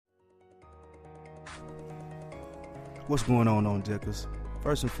What's going on Deckers?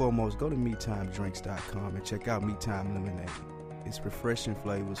 First and foremost, go to MeTimeDrinks.com and check out MeTime Lemonade. It's refreshing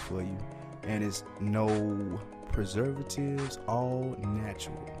flavors for you, and it's no preservatives, all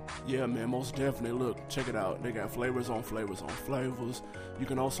natural. Yeah, man, most definitely. Look, check it out. They got flavors on flavors on flavors. You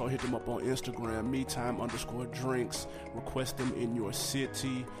can also hit them up on Instagram, MeTime_drinks. Request them in your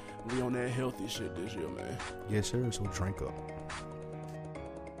city. We on that healthy shit this year, man. Yes, sir, so drink up.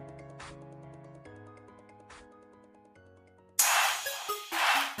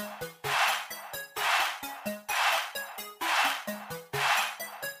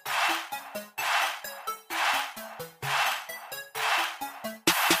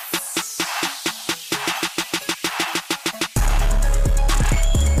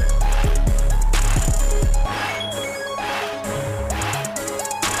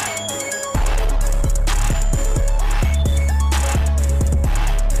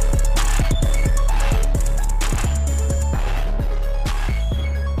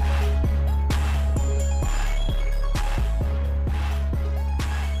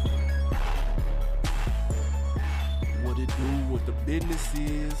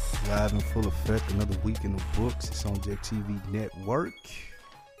 Full effect, another week in the books. It's on Deck TV Network.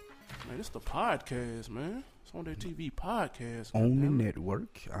 Man, it's the podcast, man. It's on Deck TV podcast. On the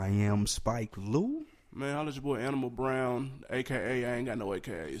network. I am Spike Lou. Man, holla at your boy Animal Brown, a.k.a. I ain't got no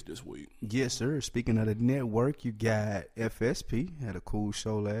AKAs this week. Yes, sir. Speaking of the network, you got FSP. Had a cool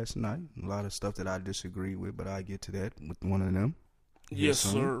show last night. A lot of stuff that I disagree with, but I'll get to that with one of them. Yes,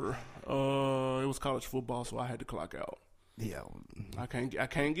 sir. It was college football, so I had to clock out. Yeah, I can't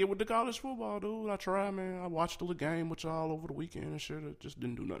get with the college football, dude. I tried, man. I watched the game with y'all over the weekend and shit. It just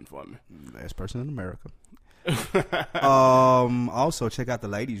didn't do nothing for me. Last person in America. Also, check out the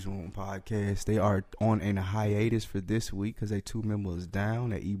Ladies Room podcast. They are on a hiatus for this week because they 2 members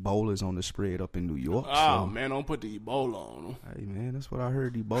down. That Ebola's on the spread up in New York. Oh, man, don't put the Ebola on them. Hey, man, that's what I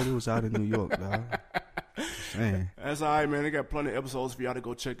heard. Ebola was out in New York, dog. Man. That's all right, man. They got plenty of episodes for y'all to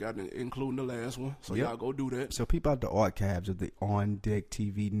go check out, including the last one. So y'all go do that. So peep out the archives of the On Deck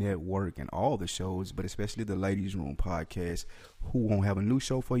TV Network and all the shows, but especially the Ladies Room podcast, who won't have a new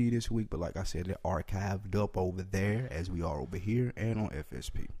show for you this week. But like I said, they're archived up over there as we are over here and on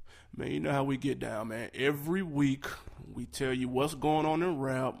FSP. Man, you know how we get down, man. Every week we tell you what's going on in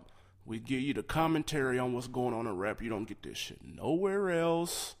rap. We give you the commentary on what's going on in rap. You don't get this shit nowhere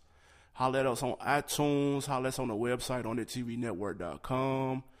else. Holla at us on iTunes. Holla at us on the website on the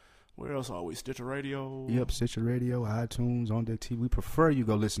tvnetwork.com. Where else are we? Stitcher Radio? Yep, Stitcher Radio, iTunes, On Deck TV. We prefer you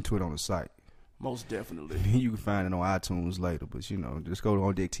go listen to it on the site. Most definitely. You can find it on iTunes later, but just go to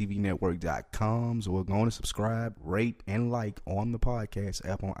OnDeckTVNetwork.com or go on and subscribe, rate, and like on the podcast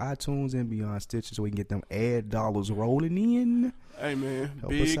app on iTunes and beyond Stitcher so we can get them ad dollars rolling in. Hey, man.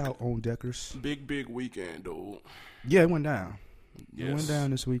 Help us out, On Deckers. Big weekend, dude. Yeah, it went down. Yes. It went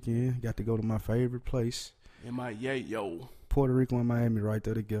down this weekend. Got to go to my favorite place. In my yayo. Puerto Rico and Miami right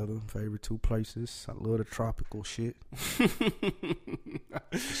there together. Favorite 2 places. I love the tropical shit.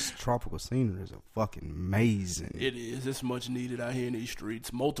 This tropical scenery is fucking amazing. It is. It's much needed out here in these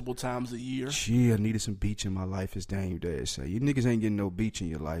streets multiple times a year. Shit, I needed some beach in my life, as Daniel Dad say. You niggas ain't getting no beach in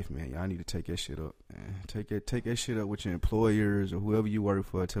your life, man. Y'all need to take that shit up, man. Take that shit up with your employers or whoever you work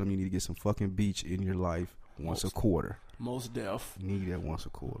for. Tell them you need to get some fucking beach in your life once a quarter. Most deaf. Need that once a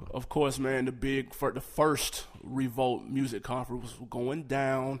quarter. Of course, man, the first Revolt Music Conference was going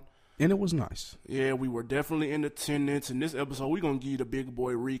down. And it was nice. Yeah, we were definitely in attendance. In this episode, we're going to give you the big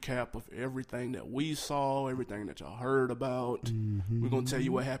boy recap of everything that we saw, everything that y'all heard about. Mm-hmm. We're going to tell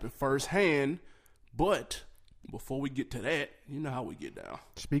you what happened firsthand. But before we get to that, you know how we get down.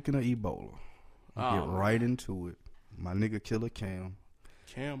 Speaking of Ebola, get right into it. My nigga Killer Cam.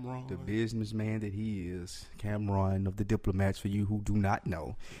 Cameron. The businessman that he is. Cameron of the Diplomats, for you who do not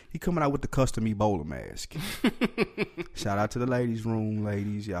know. He coming out with the custom Ebola mask. Shout out to the Ladies Room,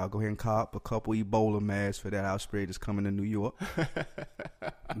 ladies. Y'all go ahead and cop a couple Ebola masks for that outbreak that's coming to New York.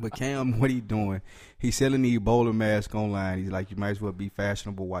 But Cam, what he doing? He's selling the Ebola mask online. He's like, you might as well be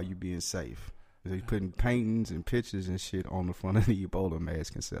fashionable while you being safe. So he's putting paintings and pictures and shit on the front of the Ebola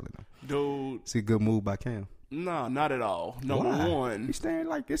mask and selling them. Dude. It's a good move by Cam. No, not at all. Number one, he's staying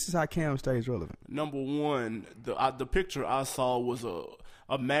like this is how Cam stays relevant. Number one, the picture I saw was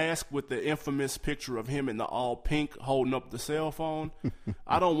a mask with the infamous picture of him in the all pink holding up the cell phone.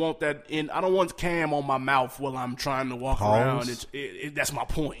 I don't want that I don't want Cam on my mouth while I'm trying to walk around. That's my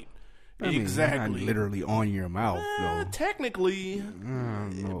point. I mean, exactly. not literally on your mouth, though. Technically,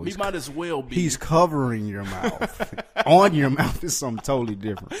 No, he might as well be. He's covering your mouth. On your mouth is something totally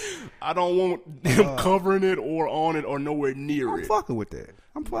different. I don't want him covering it or on it or nowhere near I'm it. fucking with that.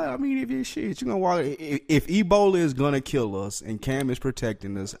 I mean, if you shit, you gonna walk. If Ebola is gonna kill us and Cam is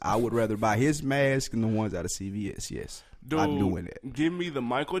protecting us, I would rather buy his mask than the ones out of CVS. Yes, Dude, I'm doing it. Give me the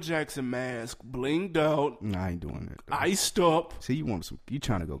Michael Jackson mask, blinged out, No, I ain't doing it. iced up. See, you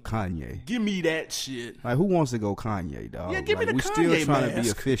trying to go Kanye? Give me that shit. Like, who wants to go Kanye, dog? Yeah, give me the we still Kanye trying to be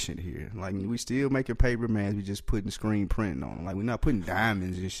mask. efficient here. Like, we still making paper masks. We just putting screen printing on them. Like, we're not putting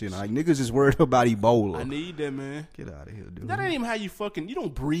diamonds and shit. Like, niggas is worried about Ebola. I need that, man. Get out of here, dude. That ain't even how you fucking. You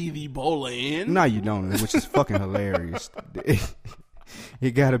don't breathe Ebola in. No, you don't, which is fucking hilarious.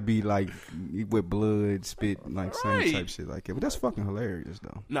 It gotta be like with blood, spit, like Right. same type shit like that. But that's fucking hilarious,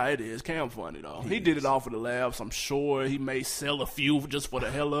 though. Nah, it is. Cam funny, though. He did it all for the laughs. I'm sure he may sell a few just for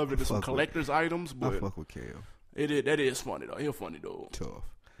the hell of it. It's some Fuck with- collector's items, I but fuck with Kale. that is funny, though. He a funny dude. Tough.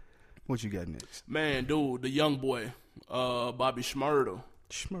 What you got next? Man, dude, the young boy, Bobby Shmurda,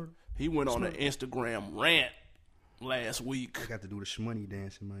 Schmurder. he went on an Instagram rant last week. I got to do the shmoney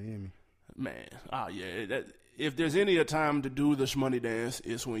dance in Miami. Man, yeah. If there's any time to do the shmoney dance,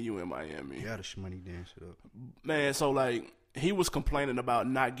 it's when you in Miami. You got to shmoney dance it up. Man, so like he was complaining about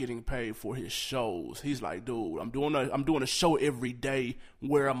not getting paid for his shows. He's like, dude, I'm doing a show every day.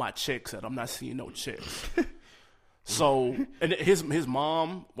 Where are my checks at? I'm not seeing no checks. So, and his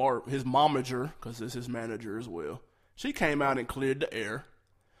mom or his momager, because it's his manager as well, she came out and cleared the air.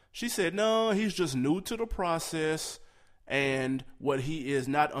 She said, no, he's just new to the process. And what he is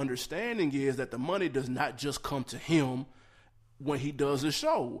not understanding is that the money does not just come to him when he does a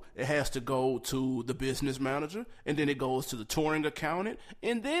show. It has to go to the business manager, and then it goes to the touring accountant,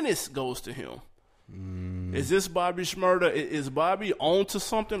 and then it goes to him. Is this Bobby Shmurda? Is Bobby on to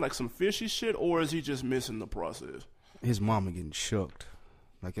something, like some fishy shit, or is he just missing the process? His mama getting shooked.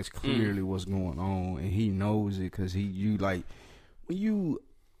 Like, it's clearly what's going on, and he knows it because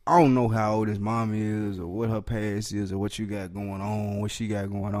I don't know how old his mom is or what her past is or what you got going on, what she got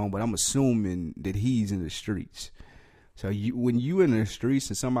going on, but I'm assuming that he's in the streets. So when you in the streets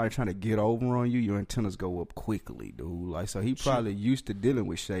and somebody trying to get over on you, your antennas go up quickly, dude. Like, so he probably used to dealing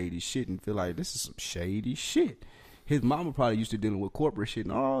with shady shit and feel like this is some shady shit. His mama probably used to dealing with corporate shit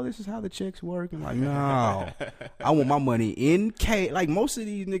and, oh, this is how the checks work. And like, no, I want my money in cash. Like, most of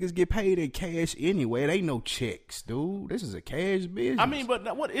these niggas get paid in cash anyway. It ain't no checks, dude. This is a cash business. I mean,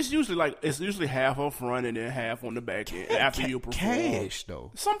 but what it's usually half up front and then half on the back end after you perform. Cash,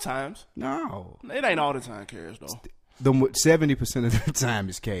 though. Sometimes. No. It ain't all the time cash, though. 70% of the time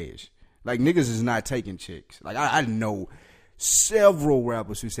is cash. Like, niggas is not taking checks. Like, I know several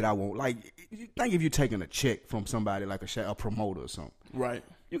rappers who said I won't. Like, think if you're taking a check from somebody like a promoter or something. Right.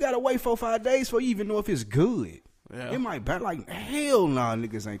 You gotta wait 4 or 5 days before you even know if it's good. Yeah. It might be like, hell nah,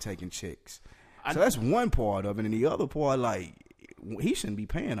 niggas ain't taking checks. So that's one part of it. And the other part, like, he shouldn't be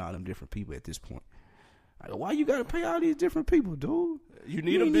paying all them different people at this point. Like, why you gotta pay all these different people, dude? You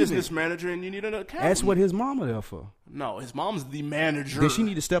need a business manager and you need an accountant. That's what his mama there for. No, his mom's the manager. Then she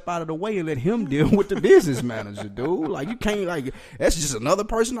need to step out of the way and let him deal with the business manager, dude. Like, you can't, like, that's just another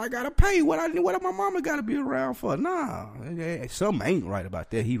person I gotta pay. What my mama gotta be around for? Nah, something ain't right about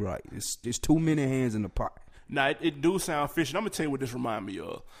that. He right. It's too many hands in the pot. Now, it do sound fishy. I'm going to tell you what this remind me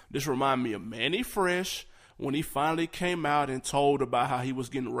of. This remind me of Manny Fresh when he finally came out and told about how he was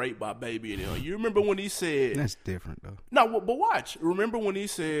getting raped by Baby and them. You remember when he said... That's different, though. No, but watch. Remember when he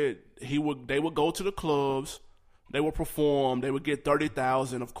said they would go to the clubs, they would perform, they would get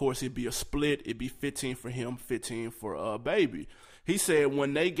 $30,000. Of course, it'd be a split. It'd be 15 for him, 15 for Baby. He said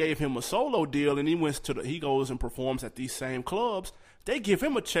when they gave him a solo deal and he goes and performs at these same clubs, they give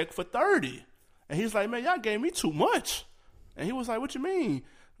him a check for 30. And he's like, man, y'all gave me too much. And he was like, what you mean?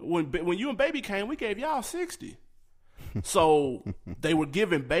 When you and Baby came, we gave y'all 60. So they were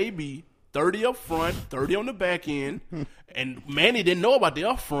giving Baby 30 up front, 30 on the back end, and Manny didn't know about the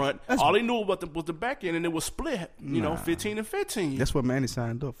up front. All he knew about was the back end, and it was split, 15 and 15. That's what Manny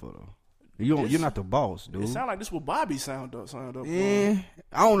signed up for, though. You're not the boss, dude. It sounded like this what Bobby signed up for. Yeah,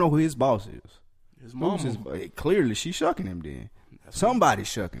 I don't know who his boss is. His mom. Clearly, she's shucking him then. Somebody's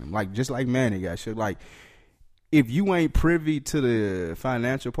shucking him, like just like Manny got shook. Like, if you ain't privy to the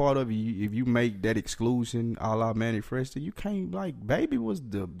financial part of it, if you make that exclusion a la Manny Fresh, you can't, like, Baby was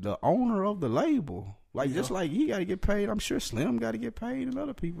the owner of the label. Like, just like he got to get paid, I'm sure Slim got to get paid and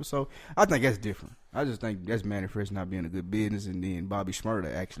other people. So I think that's different. I just think that's Manny Fresh not being a good business, and then Bobby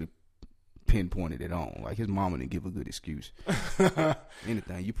Shmurda actually pinpointed it on. Like his mama didn't give a good excuse.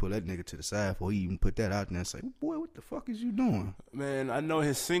 Anything you pull that nigga to the side for, he even put that out there and say, "Boy, what the fuck is you doing?" Man, I know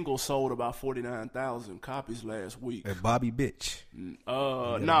his single sold about 49,000 copies last week. At Bobby Bitch.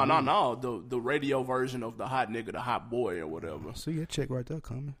 No. The radio version of the hot nigga, the hot boy, or whatever. See that check right there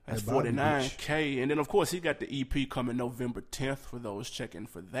coming. That's 49K, and then of course he got the EP coming November 10th for those checking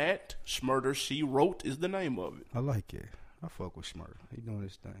for that. Schmurder She Wrote is the name of it. I like it. I fuck with Schmurder. He doing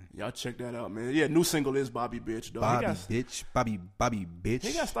his thing. Y'all check that out, man. Yeah, new single is Bobby Bitch, though. Bobby Bitch.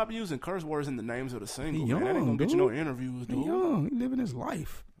 He got to stop using curse words in the names of the single. He young, man. That ain't gonna dude. get you no interviews, dude. He young. He living his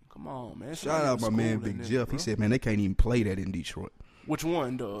life. Come on, man. Shout out my man Big Jeff. He said, man, they can't even play that in Detroit. Which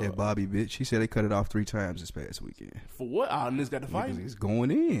one, dog? That Bobby Bitch. He said they cut it off 3 times this past weekend. For what? Niggas got to fight? It's going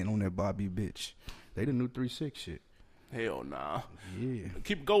in on that Bobby Bitch. They the new 3-6 shit. Hell nah. Yeah.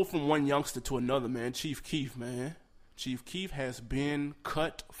 Keep go from one youngster to another, man. Chief Keef, man. Chief Keef has been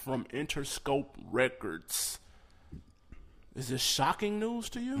cut from Interscope Records. Is this shocking news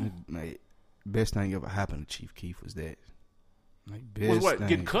to you? Mate, best thing ever happened to Chief Keef was that. Like, Was what?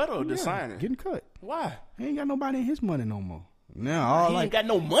 Getting cut or the signing? Getting cut. Why? He ain't got nobody in his money no more. Now he ain't got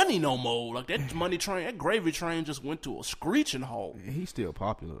no money no more. Like that money train, that gravy train just went to a screeching halt. He's still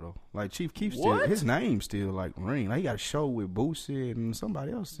popular though. Like Chief Keef still, What? his name still like ring. Like he got a show with Boosie and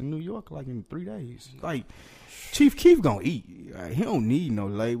somebody else in New York like in 3 days. Like Chief Keef gonna eat. Like, he don't need no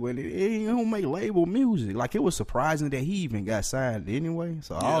label. He don't make label music. Like it was surprising that he even got signed anyway.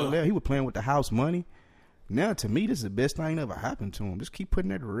 So all of that, he was playing with the house money. Now, to me, this is the best thing that ever happened to him. Just keep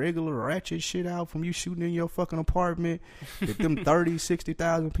putting that regular ratchet shit out from you shooting in your fucking apartment that them 30,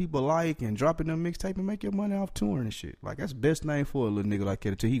 60,000 people like and dropping them mixtape and make your money off touring and shit. Like, that's the best thing for a little nigga like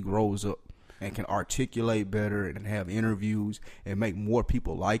that until he grows up and can articulate better and have interviews and make more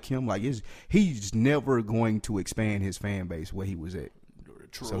people like him. Like, he's never going to expand his fan base where he was at.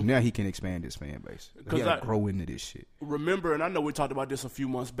 True. So now he can expand his fan base. He gotta grow into this shit. Remember, and I know we talked about this a few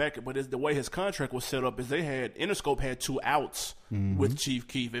months back, but the way his contract was set up is Interscope had 2 outs with Chief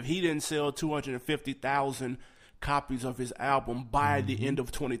Keef. If he didn't sell 250,000 copies of his album by the end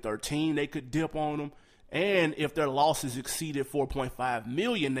of 2013, they could dip on him. And if their losses exceeded 4.5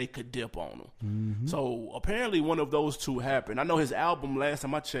 million, they could dip on them. So apparently one of those two happened. I know his album, last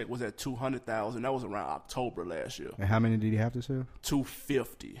time I checked, was at 200,000. That was around October last year. And how many did he have to sell?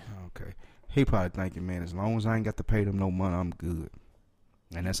 250. Okay. He probably thinking, man, as long as I ain't got to pay them no money, I'm good.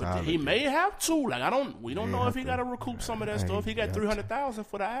 And that's how he may have to. Like we don't know if he got to recoup some of that stuff. He got 300,000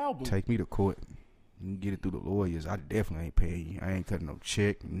 for the album. Take me to court. You can get it through the lawyers. I definitely ain't paying you. I ain't cutting no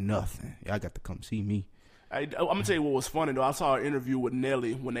check, nothing. Y'all got to come see me. I'm gonna tell you what was funny though. I saw an interview with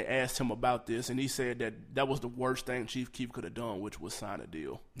Nelly when they asked him about this, and he said that was the worst thing Chief Keef could have done, which was sign a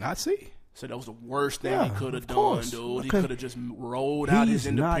deal. I see. So that was the worst thing he could have done, dude. He Because could have just rolled out his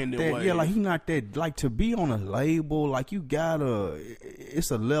independent way. Yeah, like he's not that. Like to be on a label, like you gotta.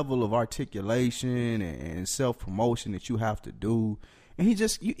 It's a level of articulation and self promotion that you have to do. And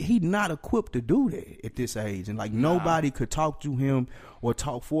he not equipped to do that at this age. And like nobody could talk to him or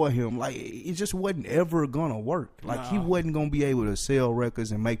talk for him. Like it just wasn't ever gonna work. Like he wasn't gonna be able to sell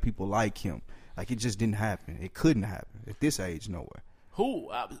records and make people like him. Like it just didn't happen. It couldn't happen at this age, no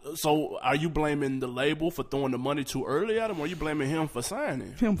way. So are you blaming the label for throwing the money too early at him, or are you blaming him for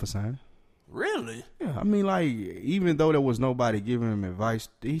signing? Him for signing. Really? Yeah, I mean, like, even though there was nobody giving him advice,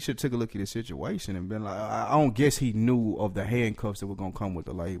 he should take a look at the situation and been like, I don't guess he knew of the handcuffs that were going to come with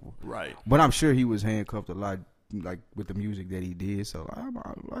the label. Right. But I'm sure he was handcuffed a lot, like, with the music that he did. So,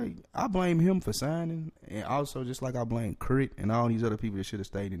 I blame him for signing. And also, just like I blame Crit and all these other people that should have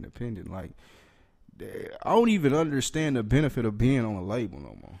stayed independent. Like, I don't even understand the benefit of being on a label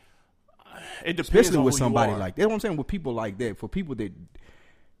no more. It depends Especially on with who somebody you are. like that. That's what I'm saying, with people like that. For people that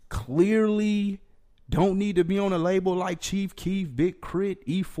clearly don't need to be on a label like Chief Keef, Big Crit,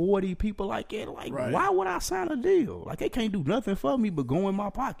 E40, people like that. Like, why would I sign a deal? Like, they can't do nothing for me but go in my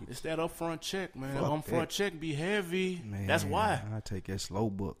pocket. It's that upfront check, man. Fuck Upfront that. check be heavy. Man, That's why. I take that slow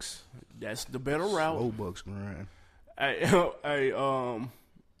bucks. That's the better route. Slow bucks, man. Hey,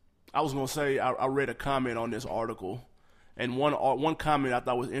 I was gonna say I read a comment on this article, and one comment I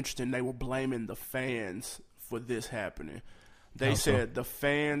thought was interesting. They were blaming the fans for this happening. They said the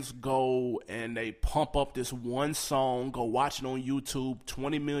fans go and they pump up this one song, go watch it on YouTube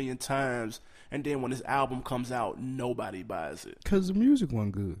 20 million times, and then when this album comes out, nobody buys it. Because the music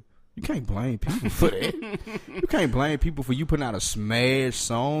wasn't good. You can't blame people for that. You can't blame people for you putting out a smash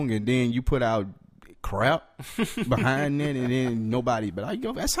song and then you put out crap behind it and then nobody. But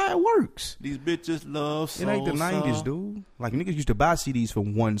that's how it works. These bitches love soul. It ain't the 90s, dude. Like, niggas used to buy CDs for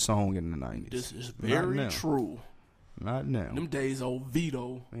one song in the 90s. This is very true. Not now. Them days old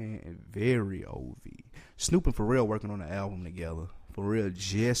Vito. Man, very OV. Snoop and Pharrell working on an album together. Pharrell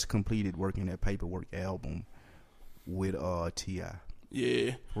just completed working that Paperwork album with T.I.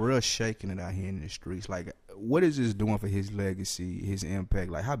 Yeah. Pharrell shaking it out here in the streets. Like, what is this doing for his legacy, his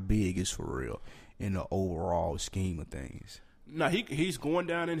impact? Like, how big is Pharrell in the overall scheme of things? Nah, he's going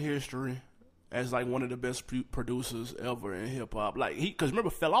down in history as like one of the best producers ever in hip hop. Like because remember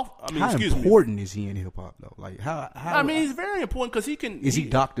fell off. I mean, how important is he in hip hop though? Like how? I mean, he's very important because he can. Is he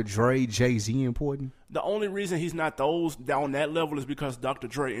Dr. Dre, Jay-Z important? The only reason he's not those down that level is because Dr.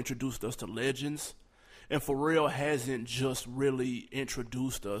 Dre introduced us to legends, and Pharrell hasn't just really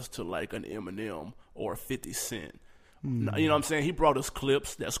introduced us to like an Eminem or a 50 Cent. You know what I'm saying? He brought us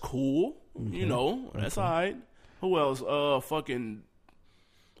clips. That's cool. Okay. You know, that's all right. Who else? Fucking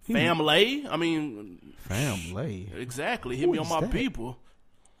Family. I mean, Family. Exactly. Hit me on my people.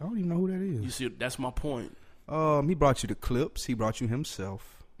 I don't even know who that is. You see, that's my point. He brought you the clips. He brought you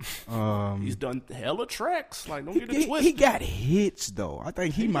himself. He's done hella tracks. Like, don't get it twisted. He got hits though. I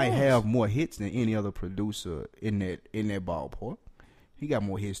think he might have more hits than any other producer in that ballpark. He got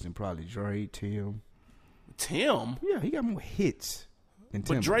more hits than probably Dre, Tim. Yeah, he got more hits.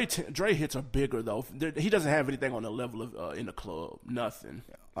 But Dre hits are bigger though. He doesn't have anything on the level of In the Club. Nothing.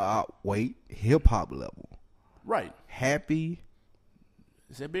 Wait, hip hop level. Right. Happy.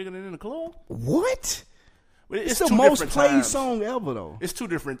 Is that bigger than In the Club? What? It's the most played song ever though. It's two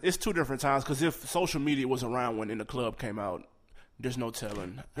different times because if social media was around when In the Club came out, there's no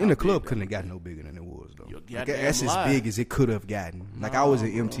telling. In the Club couldn't have got no bigger than it was though. Like, that's as big as it could have gotten. Like I was at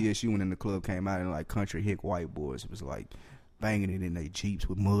MTSU when In the Club came out and like country hick white boys. It was like banging it in their Jeeps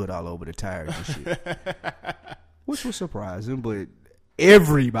with mud all over the tires and shit. Which was surprising, but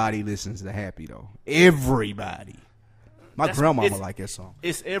everybody listens to Happy though. Everybody. My grandmama like that song.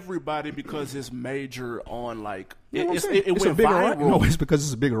 It's everybody because it's major on like it went viral. No, it's because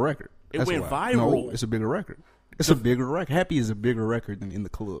it's a bigger record. It went viral. No, it's a bigger record. It's a bigger record. Happy is a bigger record than In the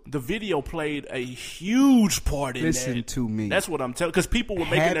Club. The video played a huge part in that. Listen to me. That's what I'm telling. Because people were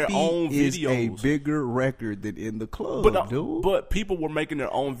making their own videos. Happy is a bigger record than In the Club, dude. But people were making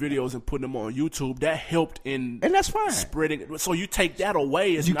their own videos and putting them on YouTube. That helped in and that's fine. Spreading it. So you take that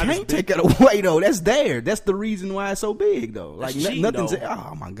away. It's you not can't take that away though. That's there. That's the reason why it's so big though. Like nothing's.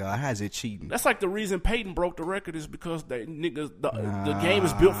 Oh my God, how's it cheating? That's like the reason Peyton broke the record is because the game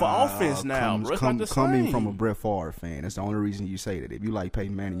is built for offense now. Bro. It's not the same. Coming from a Brett Favre fan, that's the only reason you say that. If you like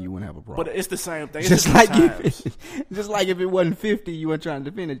Peyton Manning, you wouldn't have a problem. But it's the same thing. Just like if it wasn't 50, you weren't trying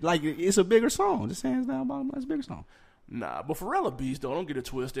to defend it. Like it's a bigger song. Just hands down, bottom line, it's a bigger song. Nah, but Pharrell a beast though. Don't get it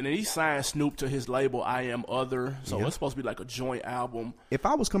twisted. And he signed Snoop to his label I Am Other, so it's supposed to be like a joint album. If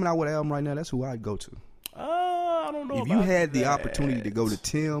I was coming out with an album right now, that's who I'd go to. I don't know. If you had the opportunity to go to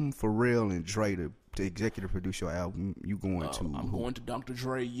Tim, Pharrell, and Dre to executive produce your album, you going to? I'm going to Dr.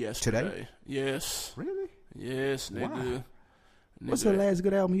 Dre yesterday. Today? Yes. Really? Yes, nigga. Why? What's the last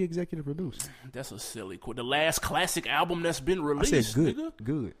good album he executive produced? That's a silly quote. The last classic album that's been released. I said good. Nigga.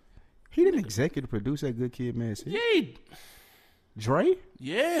 Good. He didn't executive produce that Good Kid, Mad City. Yeah. Dre?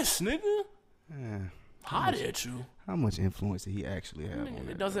 Yes, nigga. Hot at you. How much influence did he actually have?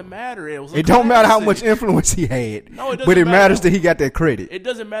 It doesn't matter. It don't matter how much influence he had. No, it doesn't. But it matters that he got that credit. It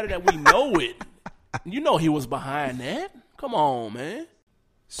doesn't matter that we know it. You know he was behind that. Come on, man.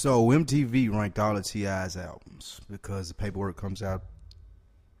 So MTV ranked all of T.I.'s albums because the Paperwork comes out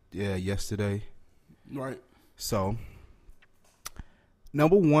yesterday. Right. So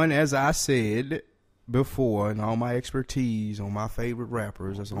number one, as I said before, and all my expertise on my favorite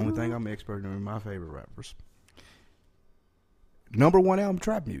rappers, that's the only thing I'm expert in, my favorite rappers. Number one album,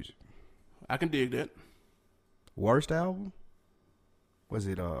 Trap Music. I can dig that. Worst album? Was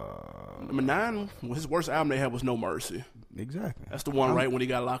it Number 9, his worst album they had was No Mercy. Exactly. That's the one right when he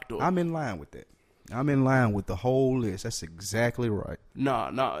got locked up. I'm in line with that. I'm in line with the whole list. That's exactly right.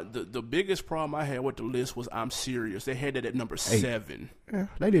 Nah. The biggest problem I had with the list was I'm Serious. They had that at number 7. Yeah,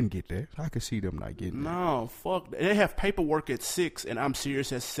 they didn't get that. I could see them not getting that. No, fuck. They have Paperwork at 6 and I'm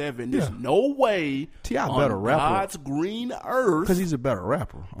Serious at 7. There's no way T.I. better rapper. God's green earth. Because he's a better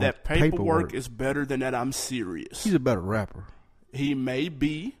rapper. That paperwork is better than that I'm Serious. He's a better rapper. He may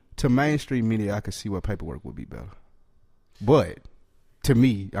be. To mainstream media, I could see what Paperwork would be better. But to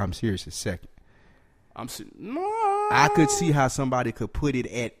me, I'm Serious is second. No. I could see how somebody could put it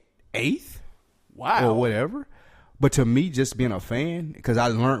at 8th. Wow. Or whatever. But to me, just being a fan, because I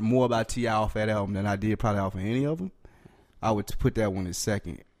learned more about T.I. off that album than I did probably off of any of them, I would put that one as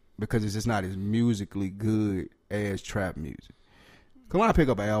second because it's just not as musically good as trap music. Cause when I pick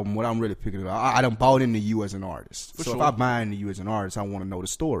up an album, what I'm really picking up, I done bought into you as an artist. For so sure. if I buy into you as an artist, I want to know the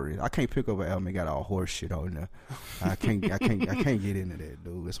story. I can't pick up an album and got all horse shit on there. I can't get into that,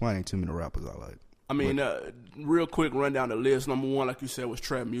 dude. That's why ain't too many rappers I like. I mean, real quick, run down the list. Number 1, like you said, was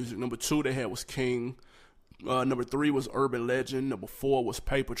trap music. Number 2 they had was King. Number 3 was Urban Legend. Number 4 was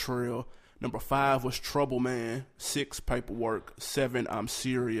Paper Trail. Number 5 was Trouble Man. 6, Paperwork. 7, I'm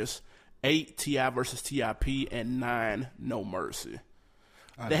Serious. 8, T.I. versus T.I.P. And 9, No Mercy.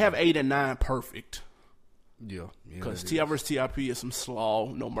 They have 8 and 9 perfect. Yeah. Because T.I. versus T.I.P. is some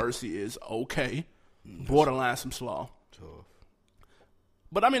slaw. No Mercy is okay. Borderline some slaw. Tough.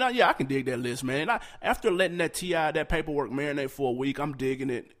 But I mean, I can dig that list, man. After letting that T.I. that Paperwork marinate for a week, I'm digging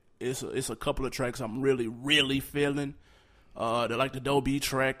it. It's a couple of tracks I'm really, really feeling. The Doe B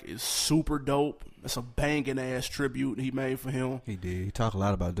track is super dope. It's a banging ass tribute he made for him. He did. He talked a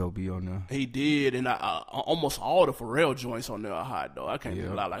lot about Doe B on there. He did, and almost all the Pharrell joints on there are hot though. I can't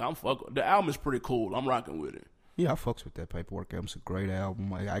even lie. Like I'm fucking. The album is pretty cool. I'm rocking with it. Yeah, I fucks with that Paperwork album. It's a great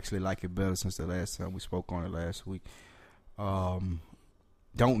album. I actually like it better since the last time we spoke on it last week.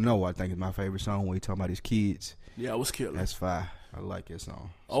 Don't Know, I think, is my favorite song when he talking about his kids. Yeah, it was killer. That's fine. I like that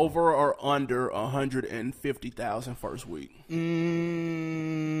song. Over or under 150,000 first week?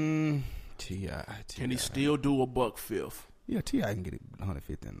 T.I. Can he still do a $150? Yeah, T.I. can get it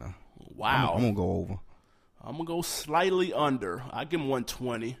 150 now. Wow. I'm going to go over. I'm going to go slightly under. I give him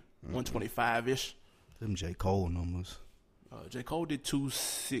 120, 125-ish. Them J. Cole numbers. J. Cole did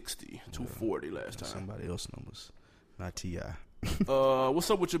 260, 240 last time. Somebody else numbers. Not T.I. What's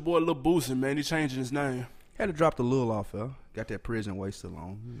up with your boy Lil Boosie, man? He changing his name. Had to drop the Lil off there. Got that prison way still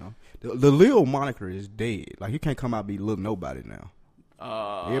on, you know. The Lil moniker is dead. Like, you can't come out and be Lil Nobody now.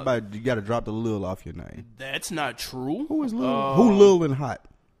 Everybody, you got to drop the Lil off your name. That's not true. Who is Lil? Who Lil and Hot?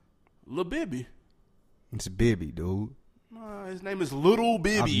 Lil Bibby. It's Bibby, dude. His name is Little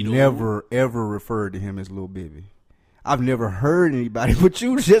Bibby, dude. I've never, ever referred to him as Lil Bibby. I've never heard anybody, but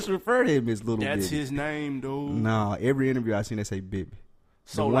you just refer to him as Little Bibby. That's his name, dude. Nah, every interview I seen, they say Bibby.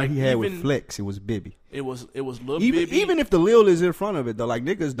 So, the one like, he had with Flex, it was Bibby. It was Lil even, Bibby. Even if the Lil is in front of it, though, like,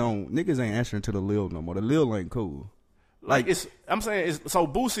 niggas ain't answering to the Lil no more. The Lil ain't cool. Like I'm saying, so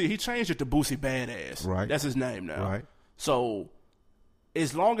Boosie, he changed it to Boosie Badass. Right. That's his name now. Right. So,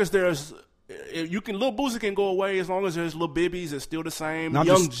 as long as there's, Lil Boosie can go away as long as there's Lil Bibbies. It's still the same. No,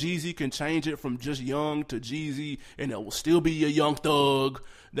 Young Jeezy can change it from just Young to Jeezy, and there will still be a Young Thug.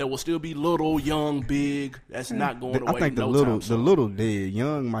 There will still be Little, Young, Big. That's not going away. I think the Little dead.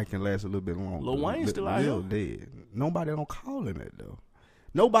 Young might can last a little bit longer. Lil Wayne still out here. Dead. Nobody don't call him that though.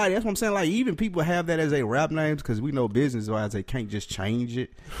 Nobody. That's what I'm saying. Like, even people have that as a rap names because we know business wise they can't just change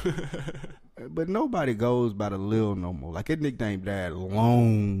it. But nobody goes by the Lil no more. Like, that nickname died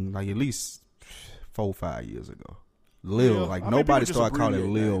long, like at least 4 or 5 years ago. Lil, Yeah, like, I mean, nobody people just started calling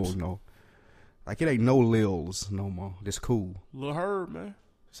abbreviate Lil names. no. Like, it ain't no Lils no more. That's cool. Lil Herb, man.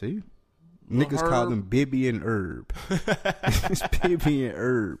 See? Lil Niggas call Herb. them Bibby and Herb. It's Bibby and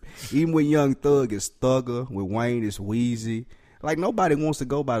Herb. Even when Young Thug is Thugger, with Wayne is Wheezy. Like, nobody wants to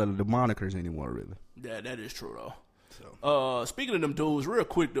go by the monikers anymore, really. Yeah, that is true though. Speaking of them dudes, real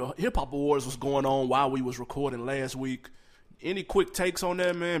quick, the Hip Hop Awards was going on while we was recording last week. Any quick takes on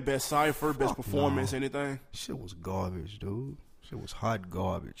that, man? Best cipher, best performance, anything? Shit was garbage, dude. Shit was hot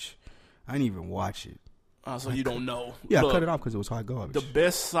garbage. I didn't even watch it. So you don't know. Yeah, Look, I cut it off because it was hot garbage. The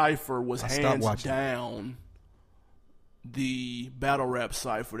best cipher was stopped hands watching. down the battle rap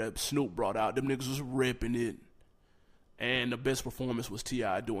cipher that Snoop brought out. Them niggas was ripping it. And the best performance was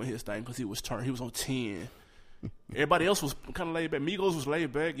T.I. doing his thing because he was on 10. Everybody else was kind of laid back. Migos was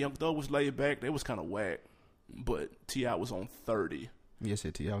laid back. Young Thug was laid back. They was kind of whack. But T.I. was on 30. Yes,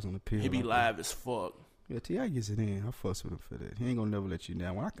 T.I. was on the pill. He be live as fuck. Yeah, T.I. gets it in. I fuss with him for that. He ain't gonna never let you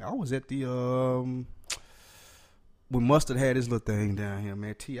down. When I was at the when Mustard had his little thing down here,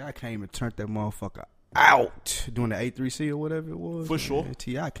 man, T.I. came and turned that motherfucker out during the A3C or whatever it was. For sure.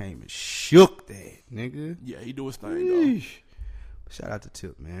 T.I. came and shook that, nigga. Yeah, he do his thing, though. Shout out to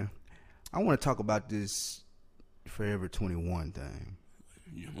Tip, man. I want to talk about this Forever 21 thing.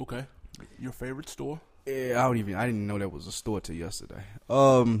 Yeah, okay. Your favorite store? Yeah, I didn't know that was a store till yesterday.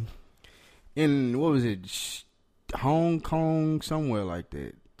 In, what was it, Hong Kong, somewhere like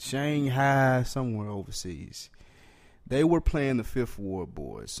that, Shanghai, somewhere overseas. They were playing the Fifth Ward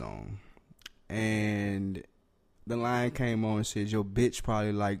Boys song, and the line came on and said, "Your bitch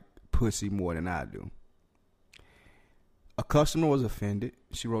probably like pussy more than I do." A customer was offended.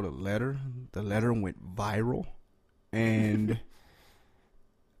 She wrote a letter. The letter went viral, and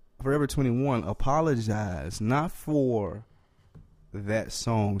Forever 21 apologized, not for that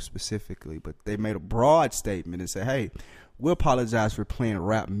song specifically, but they made a broad statement and said, "Hey, we apologize for playing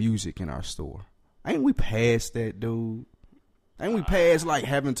rap music in our store. Ain't we past that, dude? Ain't we past like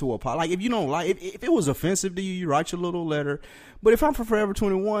having to apologize? Like if you don't like, if it was offensive to you, you write your little letter. But if I'm from Forever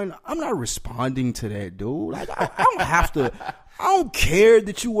 21, I'm not responding to that, dude. Like I don't have to. I don't care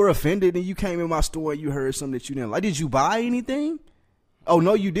that you were offended and you came in my store and you heard something that you didn't like. Did you buy anything? Oh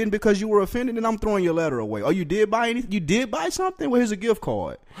no, you didn't because you were offended, and I'm throwing your letter away. Oh, you did buy anything? You did buy something? Well, here's a gift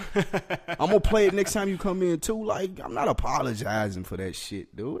card. I'm gonna play it next time you come in too. Like I'm not apologizing for that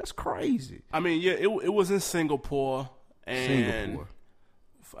shit, dude. That's crazy. I mean, yeah, it was in Singapore. And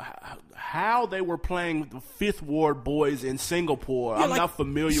how they were playing the Fifth Ward Boys in Singapore, I'm not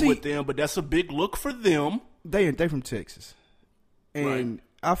familiar with them, but that's a big look for them. They from Texas, and right.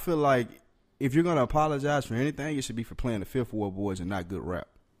 I feel like if you're gonna apologize for anything, it should be for playing the Fifth Ward Boys and not good rap.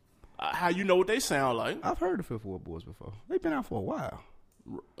 How you know what they sound like? I've heard the Fifth Ward Boys before. They've been out for a while.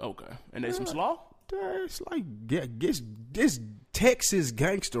 Okay, and they some slaw? It's like this Texas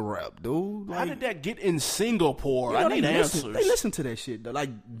gangster rap, dude. Like, how did that get in Singapore? I need answers. They listen to that shit, though. Like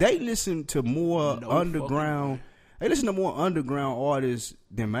they listen to more underground. They listen to more underground artists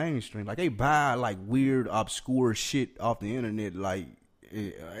than mainstream. Like they buy like weird, obscure shit off the internet. Like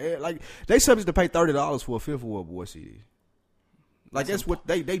they subject to pay $30 for a Fifth Ward Boy CD. Like that's what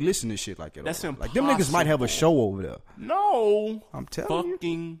they listen to shit like that. That's impossible. Like them niggas might have a show over there. No, I'm telling you.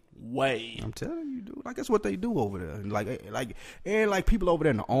 Fucking way. I'm telling you, dude. Like that's what they do over there. Like people over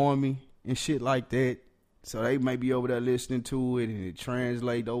there in the army and shit like that. So they may be over there listening to it and it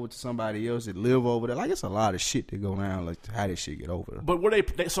translate over to somebody else that live over there. Like it's a lot of shit that go down. Like how this shit get over there. But were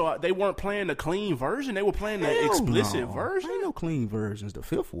they weren't playing the clean version? They were playing the explicit version. Ain't no clean versions. The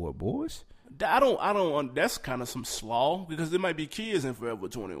Fifth Ward Boys. I don't. That's kind of some slaw because there might be kids in Forever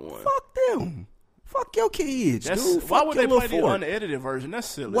 21. Fuck them. Fuck your kids, dude. Why would they play the unedited version? That's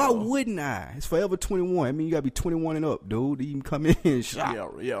silly. Why wouldn't I? It's Forever 21. I mean, you gotta be 21 and up, dude. You can come in and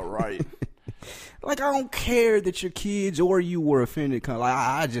shop. Yeah, right. Like I don't care that your kids or you were offended. Like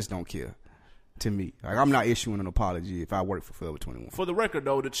I just don't care. To me, like I'm not issuing an apology if I work for Forever 21. For the record,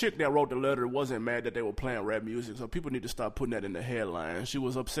 though, the chick that wrote the letter wasn't mad that they were playing rap music, so people need to stop putting that in the headline. She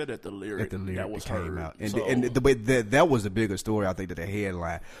was upset at the lyric that was came heard. Out, and that was the bigger story. I think that the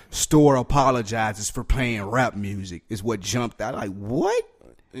headline store apologizes for playing rap music is what jumped out. Like what?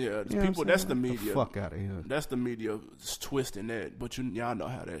 Yeah, people. That's the media. The fuck out of here. That's the media twisting that. But y'all know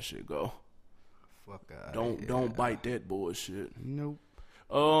how that shit go. Fuck out. Don't bite that bullshit. Nope.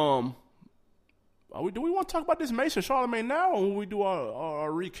 Do we want to talk about this Mason Charlemagne now, or when we do our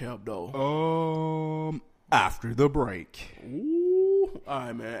recap though? After the break. Ooh, all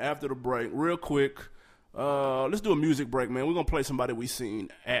right, man. After the break, real quick. Let's do a music break, man. We're gonna play somebody we seen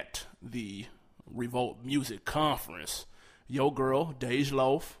at the Revolt Music Conference. Yo, girl, Dej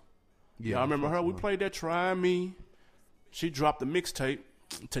Loaf. Yeah, I remember her. We played that Try Me. She dropped the mixtape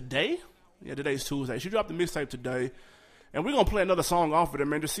today. Yeah, today's Tuesday. She dropped the mixtape today. And we're going to play another song off of it,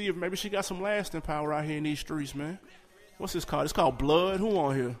 man, to see if maybe she got some lasting power out here in these streets, man. What's this called? It's called Blood. Who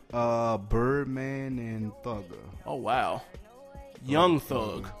on here? Birdman and Thugger. Oh, wow. Young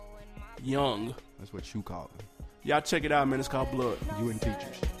Thug. Young. That's what you call him. Y'all check it out, man. It's called Blood. You and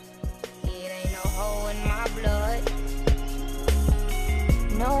Teachers. It ain't no hole in my blood.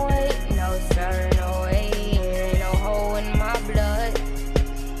 No way, no sir, no way. It ain't no hole in my blood.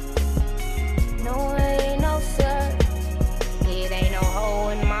 No way, no sir. It ain't no hole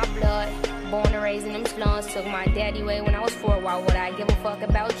in my blood. Born and raised in them slums. Took my daddy away when I was 4. Why would I give a fuck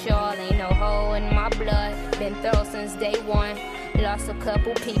about y'all? Ain't no hole in my blood. Been thorough since day one. Lost a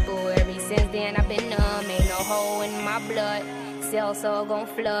couple people. Ever since then I've been numb. Ain't no hole in my blood. Cell soul gon'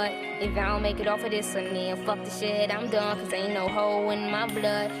 flood. If I don't make it off of this one, then fuck the shit, I'm done. Cause ain't no hole in my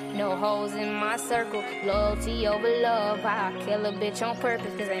blood. No holes in my circle. Loyalty over love. I kill a bitch on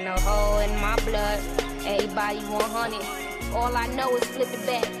purpose. Cause ain't no hole in my blood. Everybody 100. All I know is flip it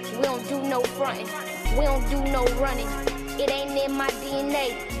back. We don't do no fronting. We don't do no running. It ain't in my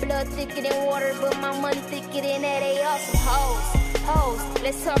DNA. Blood thicker than water, but my money thicker than that. They all some hoes.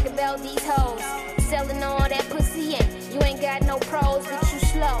 Let's talk about these hoes. Selling all that pussy in. You ain't got no pros, but you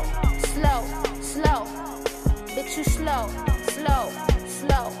slow. Bitch, you slow.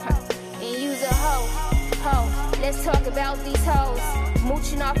 And you's a hoe. Let's talk about these hoes.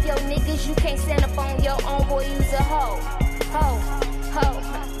 Mooching off your niggas, you can't stand up on your own. Boy, you's a hoe.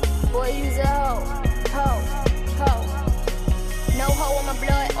 Boy, you's a hoe. No hoe on my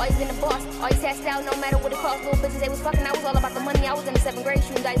blood, always been a boss. Always had style, no matter what it cost. Little bitches, they was fucking, I was all about the money. I was in the 7th grade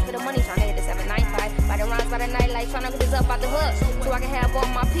shooting dice for the money. Trying to hit the 795. By the rhymes, by the nightlight. Trying to get this up out the hood. So I can have all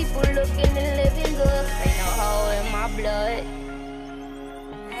my people looking and living good. Ain't no hoe in my blood.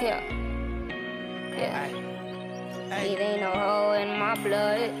 Yeah. It ain't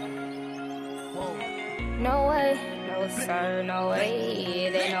blood. No way, no sir, no way.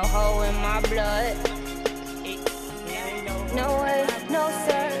 It ain't no hoe in my blood. No way, no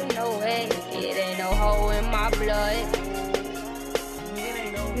sir, no way. It ain't no hoe in my blood.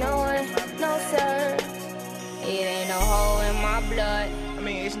 No way, no sir. It ain't no hoe in my blood. I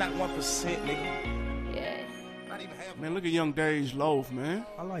mean, it's not 1%, nigga. Yeah. Not even half. Man, look at young Dej Loaf, man.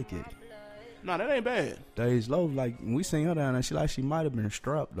 I like it. Nah, that ain't bad. Dej Loaf, like, when we seen her down there, she might have been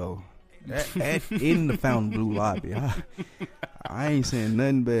strapped, though. In the Fontainebleau lobby. I ain't saying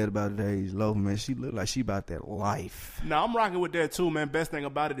nothing bad about Dej Loaf, man. She look like she about that life. Nah, I'm rocking with that too, man. Best thing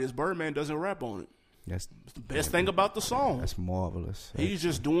about it is Birdman doesn't rap on it. That's the best thing about the song. That's marvelous. He's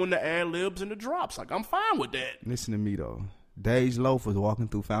just doing the ad-libs and the drops. Like, I'm fine with that. Listen to me, though. Dej Loaf was walking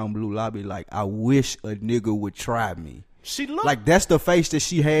through Fontainebleau lobby like, I wish a nigga would try me. She looked like, that's the face that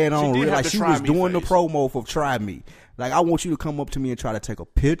she had on. did have Like, the she try was me doing face. the promo for Try Me. Like, I want you to come up to me and try to take a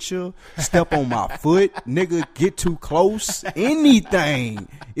picture, step on my foot, nigga, get too close. Anything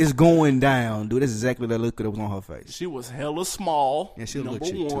is going down, dude. That's exactly the look that was on her face. She was hella small, And she number looked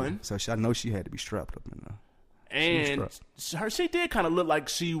shit, one. too. So I know she had to be strapped up in there. And she did kind of look like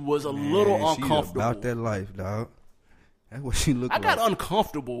she was a little uncomfortable. She about that life, dog. That's what she looked I like. got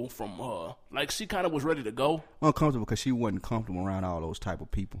uncomfortable from her. Like, she kind of was ready to go. Uncomfortable because she wasn't comfortable around all those type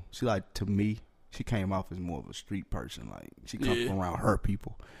of people. She, like, to me, she came off as more of a street person. Like, she comfortable around her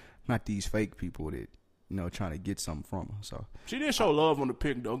people, not these fake people that, you know, trying to get something from her. So She did show love on the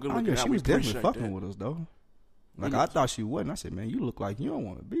pic, though. Good looking. she was definitely fucking that. with us, though. Like, I thought she wasn't. I said, man, you look like you don't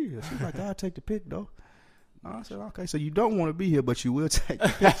want to be here. She's like, I'll take the pic, though. I said, okay, so you don't want to be here, but you will take the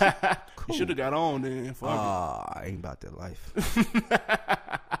picture. Cool. You should have got on then. Fuck it. I ain't about that life.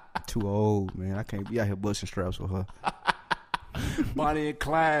 Too old, man. I can't be out here busting straps with her. Bonnie and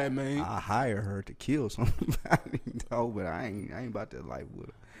Clyde, man. I hire her to kill somebody, though, but I ain't about that life with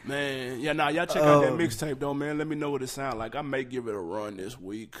her. Man, yeah, nah, y'all check out that mixtape, though, man. Let me know what it sound like. I may give it a run this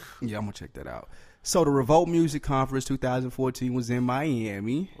week. Yeah, I'm going to check that out. So the Revolt Music Conference 2014 was in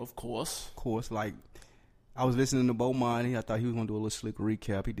Miami. Of course. Of course, like, I was listening to Bomani. I thought he was going to do a little slick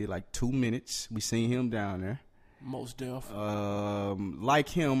recap. He did like 2 minutes. We seen him down there. Most deaf. Like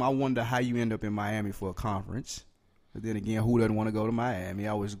him, I wonder how you end up in Miami for a conference. But then again, who doesn't want to go to Miami?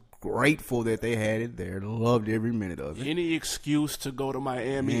 I was grateful that they had it there. Loved every minute of it. Any excuse to go to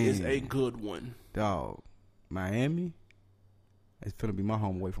Miami is a good one. Dog, Miami? It's finna be my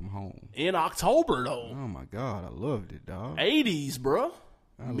home away from home. In October, though. Oh, my God. I loved it, dog. 80s, bro.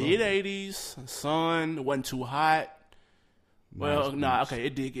 Mid-80s. Sun. Wasn't too hot. Well, nah, okay,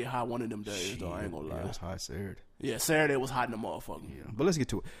 it did get hot one of them days, though. I ain't gonna lie. Yeah, it was hot Saturday. Yeah, Saturday was hot in the motherfucker. Yeah, but let's get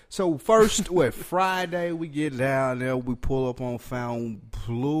to it. So first, Friday we get down there, we pull up on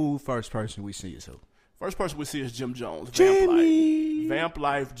Fontainebleau. First person we see is who? First person we see is Jim Jones. Jimmy. Vamp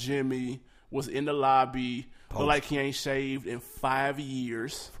Life Jimmy was in the lobby. Look like he ain't shaved in 5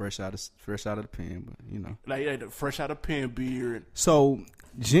 years. Fresh out of the pen, but you know. Like, he had a fresh out of pen beard. So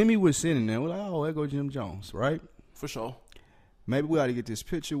Jimmy was sitting there. We're like, oh, there go Jim Jones, right? For sure. Maybe we ought to get this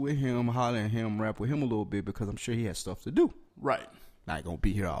picture with him, holler at him, rap with him a little bit because I'm sure he has stuff to do. Right. Not gonna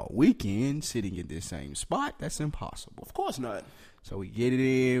be here all weekend sitting in this same spot. That's impossible. Of course not. So we get it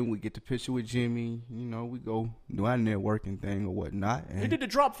in, we get the picture with Jimmy, you know, we go do our networking thing or whatnot. And He did the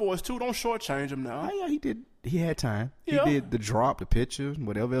drop for us, too. Don't shortchange him now. oh, yeah, he did. He had time. Yeah. He did the drop, the picture,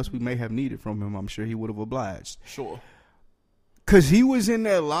 whatever else we may have needed from him. I'm sure he would have obliged. Sure. Because he was in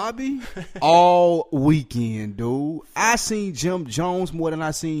that lobby all weekend, dude. I seen Jim Jones more than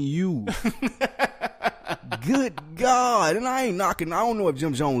I seen you. Good God. And I ain't knocking. I don't know if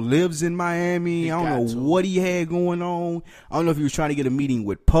Jim Jones lives in Miami. I don't know what he had going on. I don't know if he was trying to get a meeting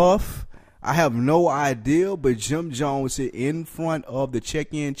with Puff. I have no idea. But Jim Jones sit in front of the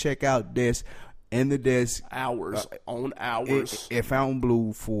check-in, check-out desk and the desk. Hours on hours. At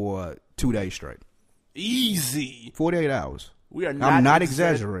Fontainebleau for 2 days straight. Easy. 48 hours. We are not I'm not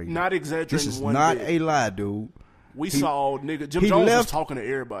exaggerating. Not exaggerating. This is one not bit. a lie, dude. We saw nigga Jim Jones was talking to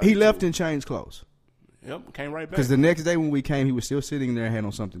everybody. He left and changed clothes. Yep, came right back. Because the next day when we came, he was still sitting there and had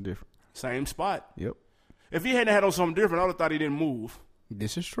on something different. Same spot. Yep. If he hadn't had on something different, I would have thought he didn't move.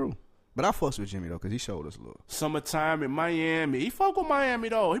 This is true. But I fuss with Jimmy, though, because he showed us a little. Summertime in Miami. He fuck with Miami,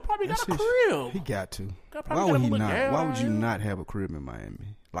 though. He probably got a crib. He got to. Probably Why would he got a not? little Why would you gal. not have a crib in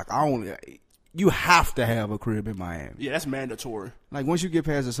Miami? Like, you have to have a crib in Miami. Yeah, that's mandatory. Like, once you get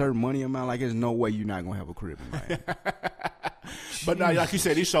past a certain money amount, like, there's no way you're not going to have a crib in Miami. But now, like you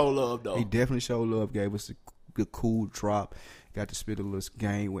said, he showed love, though. He definitely showed love, gave us a good, cool drop. Got to spit a little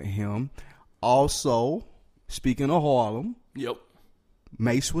game with him. Also, speaking of Harlem, Yep.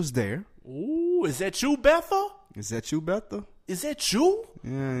 Mace was there. Ooh, is that you, Betha? Is that you, Betha? Is that you?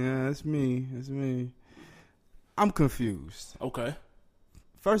 Yeah, it's me. I'm confused. Okay.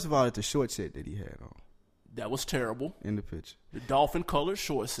 First of all, it's the short set that he had on That was terrible. in the picture. The dolphin colored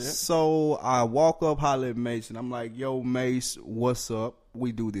short set. So I walk up, holler at Mace, and I'm like, yo, Mace, what's up?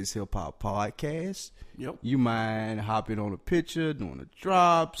 We do this hip-hop podcast. Yep. You mind hopping on a picture, doing a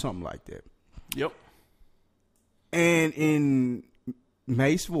drop, something like that. Yep. And in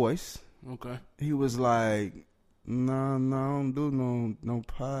Mace's voice, Okay. he was like, no, I don't do no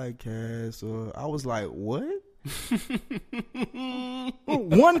podcast. I was like, what?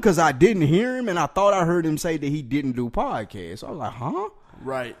 One, because I didn't hear him, and I thought I heard him say that he didn't do podcasts. I was like, huh?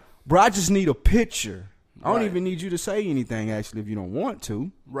 Right. Bro, I just need a picture. I don't Right. even need you to say anything, actually, if you don't want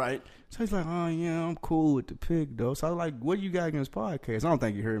to. Right. So he's like, oh, yeah, I'm cool with the pic, though. So I was like, what do you got against podcasts? I don't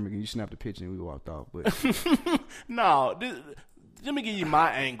think you heard me. You snapped the picture and we walked off. But No, let me give you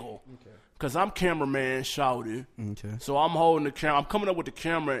my angle. Because I'm cameraman Shouty. okay. So I'm holding the camera. I'm coming up with the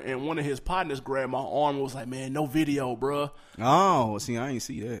camera, and one of his partners grabbed my arm and was like, man, no video, bruh. Oh, see, I ain't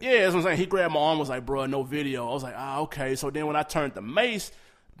see that. Yeah, that's what I'm saying. He grabbed my arm and was like, bruh, no video. I was like, okay. So then when I turned to Mace,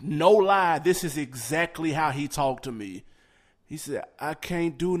 no lie, this is exactly how he talked to me. He said, I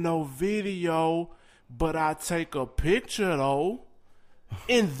can't do no video, but I take a picture, though.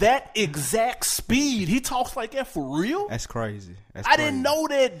 In that exact speed. He talks like that for real? That's crazy. I didn't know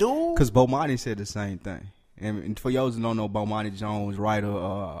that, dude. Because Bomani said the same thing. And for y'all who don't know, Bomani Jones, writer,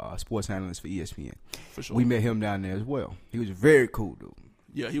 sports analyst for ESPN. For sure. We met him down there as well. He was a very cool dude.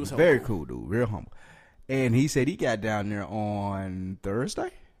 Yeah, he was Very cool dude. Real humble. And he said he got down there on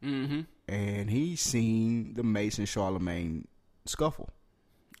Thursday. Mm-hmm. And he seen the Mason Charlemagne scuffle.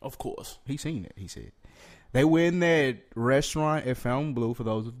 Of course. He seen it, he said. They were in that restaurant at Fountain Blue, for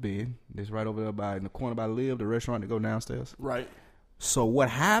those who've been. It's right over there in the corner by Live, the restaurant that go downstairs. Right. So what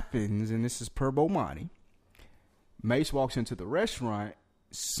happens, and this is per Bomani, Mace walks into the restaurant.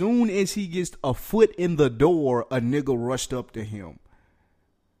 Soon as he gets a foot in the door, a nigga rushed up to him.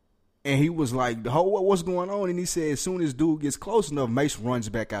 And he was like, what's going on? And he said, as soon as dude gets close enough, Mace runs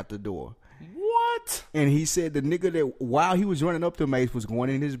back out the door. What? And he said the nigga that, while he was running up to Mace, was going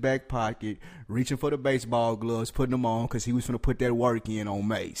in his back pocket, reaching for the baseball gloves, putting them on, because he was going to put that work in on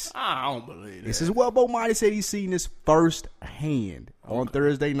Mace. I don't believe that. This is what Bomani said he's seen this firsthand on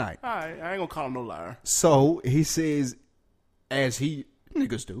Thursday night. All right, I ain't going to call him no liar. So he says, as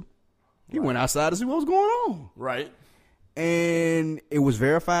niggas do, he went outside to see what was going on. Right. And it was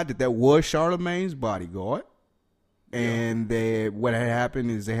verified that was Charlemagne's bodyguard. And that what had happened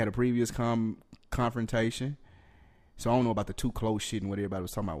is they had a previous confrontation. So I don't know about the too close shit and what everybody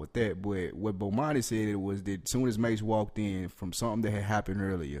was talking about with that. But what Bomani said it was that as soon as Mace walked in from something that had happened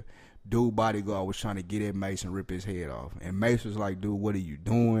earlier, dude bodyguard was trying to get at Mace and rip his head off. And Mace was like, dude, what are you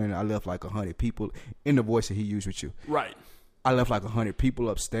doing? I left like 100 people, in the voice that he used with you. Right. I left like 100 people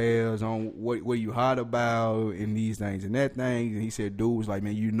upstairs on what you hot about and these things and that thing. And he said, dude was like,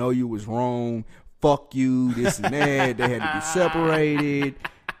 man, you know you was wrong. Fuck you, this and that. They had to be separated.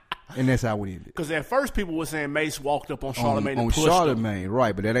 And that's how we ended. Because at first people were saying Mace walked up on Charlemagne and on pushed Charlemagne,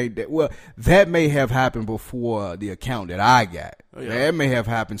 right? But that ain't that. Well, that may have happened before the account that I got. Oh, yeah. That may have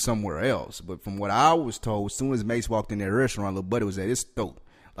happened somewhere else. But from what I was told, as soon as Mace walked in that restaurant, little buddy was at his throat,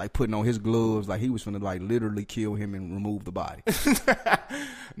 like putting on his gloves, like he was finna like literally kill him and remove the body.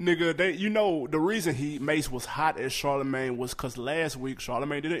 Nigga, the reason Mace was hot at Charlemagne was because last week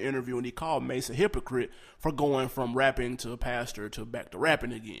Charlemagne did an interview and he called Mace a hypocrite for going from rapping to pastor to back to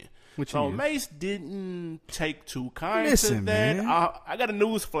rapping again. So Mace didn't take too kind to that. Man. I got a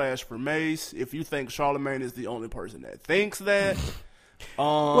news flash for Mace. If you think Charlemagne is the only person that thinks that,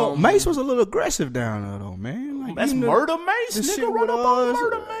 well, Mace was a little aggressive down there though, man. Like, that's Murder Mace, this nigga. shit Run with up on us,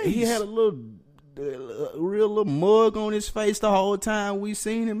 Murder Mace. He had a real little mug on his face the whole time we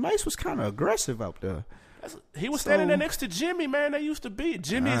seen him. Mace was kind of aggressive out there. He was standing there next to Jimmy, man. They used to be.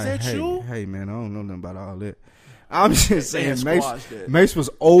 Jimmy, is that hey, you? Hey, man, I don't know nothing about all that. I'm just saying squashed that. Mace was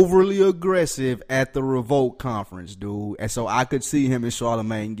overly aggressive at the Revolt conference, dude. And so I could see him and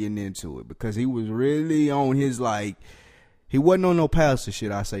Charlemagne getting into it because he was really on his, like, he wasn't on no pastor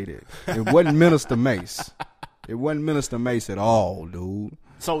shit, I say that. It wasn't Minister Mace. It wasn't Minister Mace at all, dude.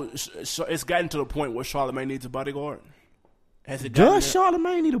 So it's gotten to the point where Charlemagne needs a bodyguard? Has it Does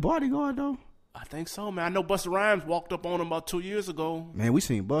Charlemagne need a bodyguard, though? I think so, man. I know Busta Rhymes walked up on him about 2 years ago. Man, we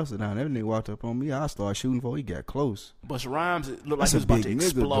seen Busta down there. That nigga walked up on me. I started shooting before he got close. Busta Rhymes looked like That's he was a about big to nigga,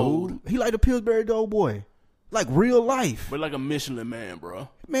 explode. dude. He like the Pillsbury Doughboy. Like real life. But like a Michelin man, bro.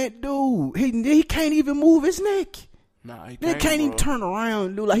 Man, dude, he can't even move his neck. Nah, he They can't even turn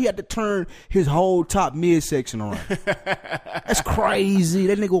around, dude. Like he had to turn his whole top midsection around. That's crazy.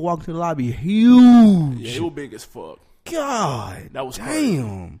 That nigga walked to the lobby huge. Yeah, he was big as fuck. God. That was crazy.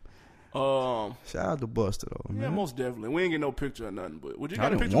 Damn. Shout out to Buster though, man. Yeah, most definitely. We ain't get no picture or nothing, but would you got I a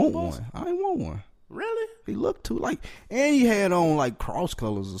didn't picture want of the boss? one. I didn't want one. Really? He looked too like, and he had on like cross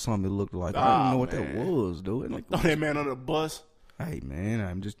colors or something. It looked like I don't know what man. that was, dude. Like, Throw that man under the bus. hey man,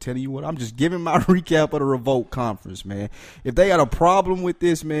 I'm just telling you what. I'm just giving my recap of the Revolt conference, man. If they got a problem with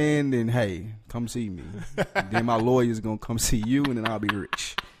this, man, then hey, come see me. Then my lawyer's gonna come see you, and then I'll be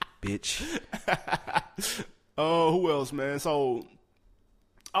rich, bitch. Who else, man? So,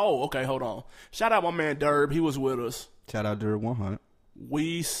 okay, hold on. Shout out my man Derb. He was with us. Shout out to 100.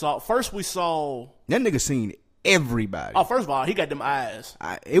 We saw That nigga seen everybody. Oh, first of all, he got them eyes.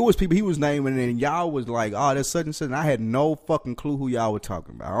 It was people he was naming, and y'all was like, "Oh, that's such and such." And I had no fucking clue who y'all were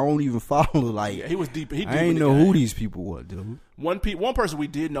talking about. I don't even follow. Like, Yeah, he was deep. He I ain't know who these people were, dude. One person we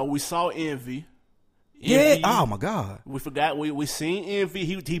did know. We saw Envy. Yeah. Oh my God. We forgot. We seen Envy.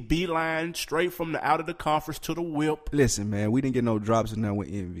 He beeline straight from the out of the conference to the whip. Listen, man, we didn't get no drops in there with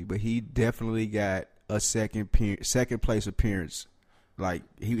Envy, but he definitely got a second place appearance. Like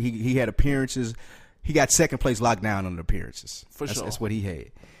he had appearances. He got second place locked down on the appearances. Sure. That's what he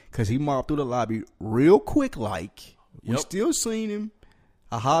had. Because he mopped through the lobby real quick like. We Yep. still seen him.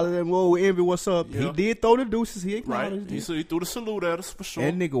 I hollered at him, whoa, Envy, what's up? Yep. He did throw the deuces. He Right. acknowledged it. He threw the salute at us for sure.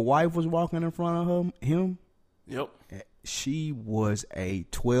 That nigga wife was walking in front of him. Yep. She was a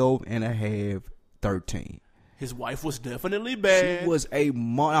 12 and a half, 13. His wife was definitely bad. She was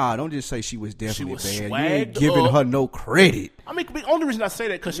don't just say she was definitely was bad. You swagged ain't giving up. her no credit. I mean, the only reason I say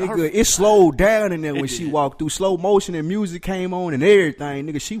that because Nigga, it slowed down in there when It she did. walked through. Slow motion and music came on and everything.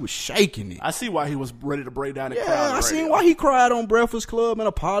 Nigga, she was shaking it. I see why he was ready to break down the crowd. Yeah, I seen why he cried on Breakfast Club and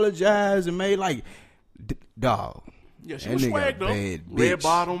apologized and made like, dog. Yeah, she that was nigga swagged a up. bad Red bitch.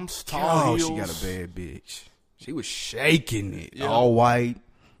 bottoms, tall heels. She got a bad bitch. She was shaking it. Yeah. All white.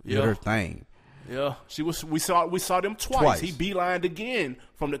 Yeah. Did her thing. Yeah, she was. We saw them twice. He beelined again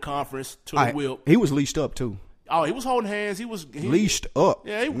from the conference to the whip. He was leashed up too. Oh, he was holding hands. He Leashed up.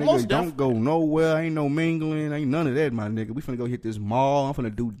 Yeah, he nigga, most don't go nowhere. Ain't no mingling. Ain't none of that, my nigga. We finna go hit this mall. I'm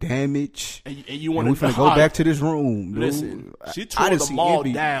finna do damage. And you And want we finna go back to this room, dude. Listen, she I tore done the seen mall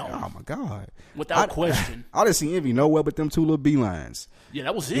Envy. down. Oh my God. Without question. I didn't see Envy nowhere but them two little beelines. Yeah,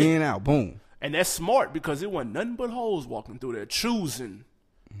 that was it. In and out, boom. And that's smart because it wasn't nothing but hoes walking through there choosing.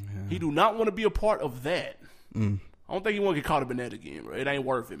 Yeah. He do not want to be a part of that. I don't think he want to get caught up in that again, bro. It ain't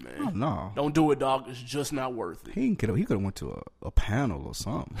worth it, man. Oh, no. Don't do it, dog. It's just not worth it. He could have went to a panel or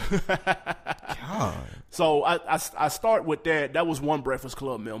something. God. So I start with that. That was one Breakfast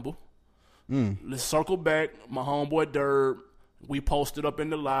Club member. Let's circle back. My homeboy Derb. We posted up in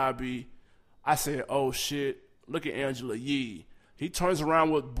the lobby. I said, oh, shit. Look at Angela Yee. He turns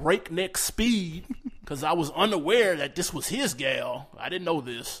around with breakneck speed because I was unaware that this was his gal. I didn't know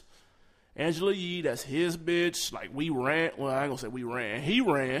this. Angela Yee, that's his bitch. Like, we ran. Well, I ain't going to say we ran. He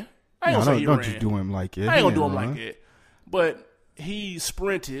ran. I ain't going to say he ran. Don't just do him like that. I ain't going to do him like that. But he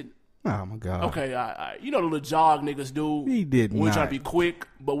sprinted. Oh, my God. Okay, you know the little jog niggas do. He did We not. try to be quick,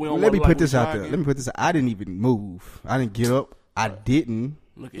 but we don't Let me look put like this we out there. jogging. Let me put this out. I didn't even move. I didn't get up. I didn't.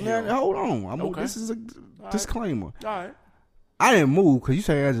 Look at Yeah, him. hold on. Okay. This is a disclaimer. All right. I didn't move because you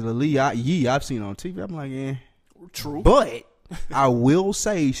say Angela Yee I've seen on TV. I'm like, yeah. True. But I will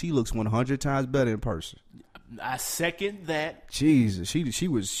say she looks 100 times better in person. I second that. Jesus, she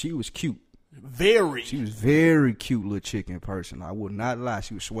was cute. Very. She was very cute little chick in person. I would not lie.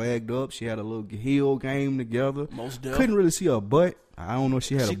 She was swagged up. She had a little heel game together. Most definitely. Couldn't really see her butt. I don't know if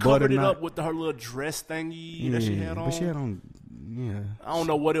she had She a butt or covered it not. up with her little dress thingy that she had on. But she had on, yeah. I don't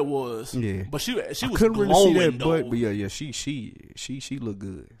know what it was. Yeah. But she was Couldn't glowing, really see that though. butt, but yeah, she looked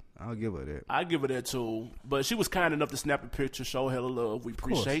good. I'll give her that. I give her that too. But she was kind enough to snap a picture, show hella love. We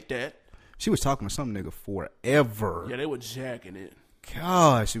appreciate that. She was talking to some nigga forever. Yeah, they were jacking it.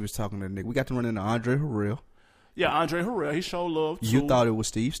 God, she was talking to the nigga. We got to run into Andre Harrell. Yeah, Andre Harrell, he showed love too. You thought it was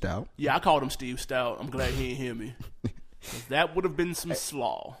Steve Stout. Yeah, I called him Steve Stout. I'm glad he didn't hear me. 'Cause that would have been some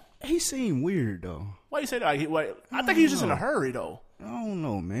slaw. He seemed weird though. Why you say that? I think he was just in a hurry though. I don't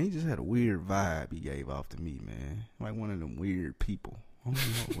know, man. He just had a weird vibe he gave off to me, man. Like one of them weird people. I don't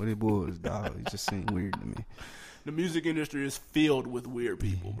know what it was, dog. He just seemed weird to me. The music industry is filled with weird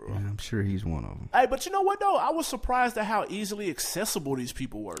people, bro. And I'm sure he's one of them. Hey, but you know what though? I was surprised at how easily accessible these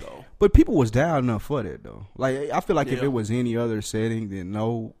people were though. But people was down enough for that though. Like I feel like if Yeah. it was any other setting, then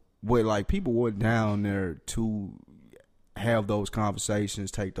no. But like people were down there to have those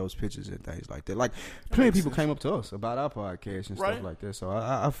conversations, take those pictures and things like that. Like plenty of people came up to us about our podcast and Right. stuff like that. So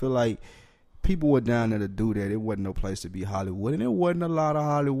I feel like people were down there to do that. It wasn't no place to be Hollywood, and there wasn't a lot of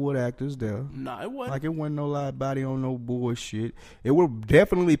Hollywood actors there. Nah, it wasn't. Like it wasn't no live body on no bullshit. It were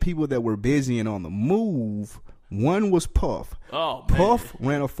definitely people that were busy and on the move, One was Puff. Oh, man. Puff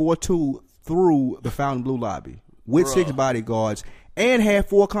ran a 4-2 through the Fountain Blue lobby with 6 bodyguards and had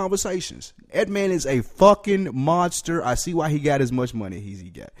 4 conversations. That man is a fucking monster. I see why he got as much money as he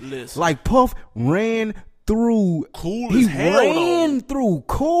got. Listen. Like Puff ran through. Cool he as hell, ran though.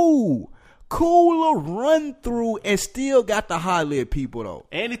 through. Cooler run through and still got the holler at people though.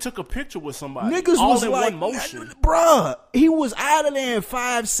 And he took a picture with somebody. Niggas all was in like, one motion. bruh, he was out of there in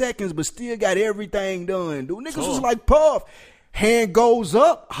 5 seconds, but still got everything done, dude. Niggas was Tough. like, Puff, hand goes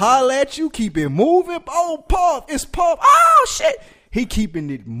up, holler at you, keep it moving. Oh, Puff, it's Puff. Oh, shit. He keeping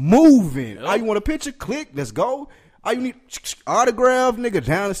it moving. Yep. Oh, you want a picture? Click, let's go. Oh, you need autograph, nigga,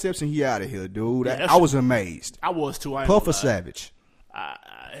 down the steps and he out of here, dude. Yeah, I was amazed. I was too. I ain't Puff gonna a lie. Savage.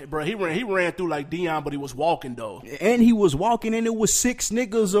 Bro, he ran through like Dion, but he was walking though. And he was walking, and it was 6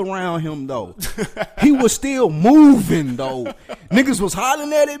 niggas around him, though. He was still moving, though. Niggas was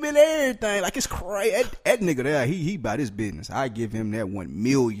hollering at him and everything. Like, it's crazy. That nigga there, he about his business. I give him that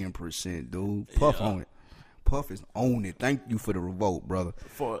 1,000,000%, dude. Puff on it. Puff is on it. Thank you for the revolt, brother.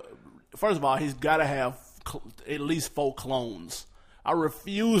 First of all, he's got to have at least 4 clones. I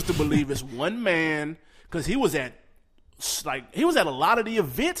refuse to believe it's one man because he was at a lot of the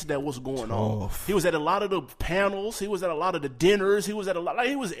events that was going on. He was at a lot of the panels. He was at a lot of the dinners. He was at a lot. Like,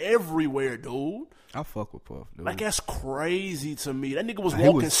 he was everywhere, dude. I fuck with Puff, dude. Like, that's crazy to me. That nigga was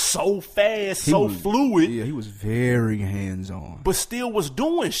walking so fast, so was, fluid. Yeah, he was very hands-on. But still was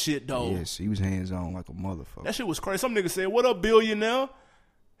doing shit, though. Yes, he was hands-on like a motherfucker. That shit was crazy. Some nigga said, "What up, billionaire?"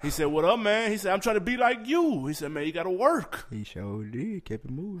 He said, "What up, man?" He said, "I'm trying to be like you." He said, "Man, you got to work." He sure did. Kept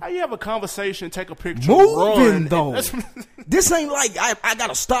it moving. How you have a conversation, take a picture, Moving, run, though. and This ain't like I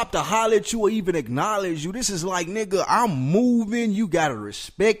gotta stop to holler at you or even acknowledge you. This is like, nigga, I'm moving. You gotta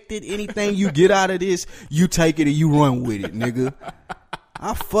respect it. Anything you get out of this, you take it and you run with it, nigga.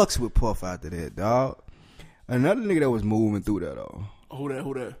 I fucks with Puff after that, dog. Another nigga that was moving through that, though. Who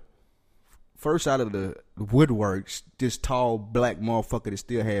that? First out of the woodworks, this tall black motherfucker that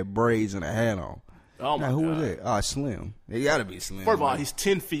still had braids and a hat on. Oh my Now, who God. was that? Slim. It gotta be Slim. First of all, man. he's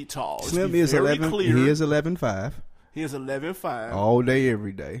 10 feet tall. Slim Let's be is very 11. clear. He is 11'5". He is 11'5". All day,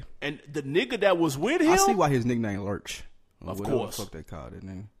 every day. And the nigga that was with him, I see why his nickname Lurch. Or Of whatever course. the fuck they called it,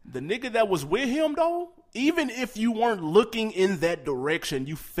 nigga. the nigga that was with him, though, even if you weren't looking in that direction,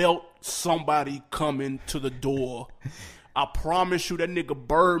 you felt somebody coming to the door. I promise you, that nigga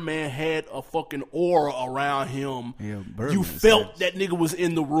Birdman had a fucking aura around him. Yeah, Birdman you felt said- that nigga was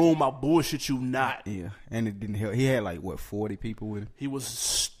in the room. I bullshit you not. Yeah, and it didn't help. He had like, what, 40 people with him? He was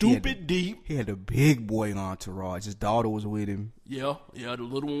stupid deep. He had a big boy entourage. His daughter was with him. Yeah, the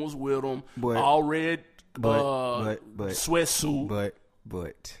little one was with him. But- all red but- sweatsuit.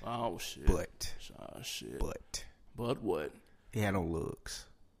 But, Oh, shit. Oh, shit. But what? he had on lugs.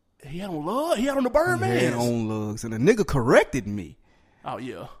 He had on love. He had on the He Birdman. had on lugs. And the nigga corrected me. Oh,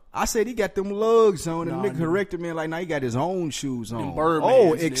 yeah. I said he got them lugs on, and Nah, the nigga nigga. corrected me like, now he got his own shoes on. Birdmans,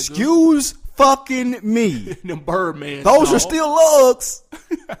 Oh, nigga. excuse fucking me. Them Birdman. Those are still lugs.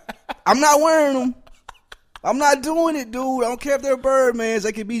 I'm not wearing them. I'm not doing it, dude. I don't care if they're Birdmans.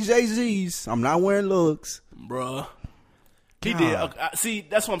 They could be Jay-Z's. I'm not wearing lugs. Bruh. He did. See,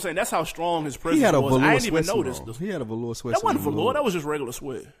 that's what I'm saying. That's how strong his presence He had a was. velour I didn't even sweatsuit notice. on. He had a velour sweatsuit. That wasn't on velour. with That was just regular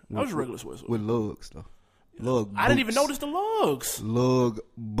sweat. That was just regular sweat. With lugs, though. Lug I didn't even boots. notice the lugs. Lug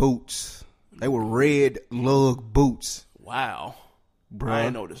boots. They were red lug boots. Wow. Bruh. I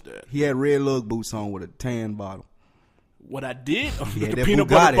didn't notice that. He had red lug boots on with a tan bottom. What I did, He had the that peanut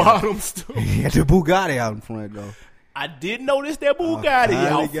butter Bugatti. bottoms, too. He had the Bugatti out in front, though. I did notice that Bugatti I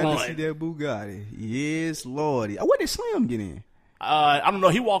out got to see front. that Bugatti. Yes, Lordy. Where did Slim get in? I don't know.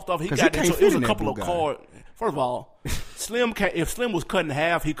 He walked off. He 'Cause got he can't into fit it was in a that couple of Bugatti. cars. First of all, if Slim was cut in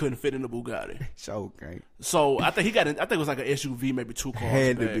half, he couldn't fit in the Bugatti. So, okay. So I think he got. I think it was like an SUV, maybe 2 cars.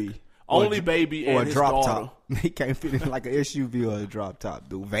 Had to back. be. Only Or- baby or and a his drop daughter. top. He can't fit in like an SUV or a drop top,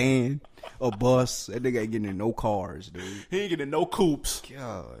 dude. Van, a bus. That nigga ain't getting in no cars, dude. He ain't getting no coupes.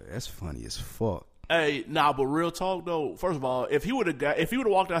 God, that's funny as fuck. Hey, nah, but real talk though. First of all, if he would have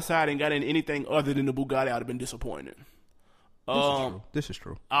walked outside and got in anything other than the Bugatti, I'd have been disappointed. This is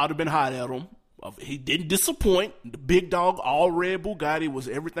true. I'd have been hot at him. He didn't disappoint. The big dog, all red Bugatti was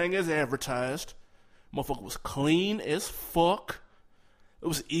everything as advertised. Motherfucker was clean as fuck. It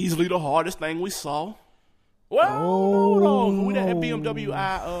was easily the hardest thing we saw. Well, no. We that BMW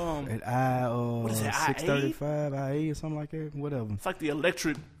At is it, 635, IA or something like that. Whatever. It's like the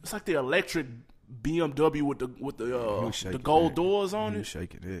electric BMW with the shaking gold that. doors on You it.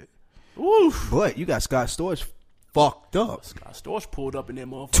 shaking it. Woof. But you got Scott Storch fucked up. Storch pulled up in that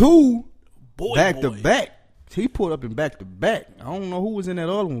motherfucker. Two Boy, back boy. to back. He pulled up in back to back. I don't know who was in that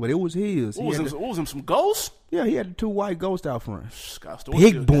other one, but it was his. What was him, some ghosts? Yeah, he had the 2 white Ghost out front. Scott Storch Big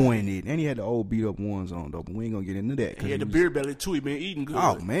still boying it. And he had the old beat up ones on, though. But we ain't going to get into that. He had the beer belly, too. He been eating good.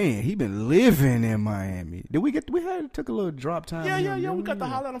 Oh, man. He been living in Miami. We took a little drop time. Yeah. We got to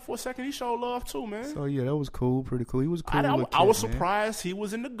holler at him for a second. He showed love, too, man. So, yeah, that was cool. Pretty cool. He was cool. I was surprised he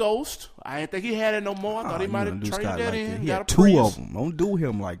was in the Ghost. I didn't think he had it no more. I thought he might have traded that like in. He had 2 of them. Don't do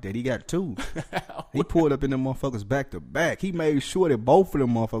him like that. He got 2. He pulled up in them motherfuckers back to back. He made sure that both of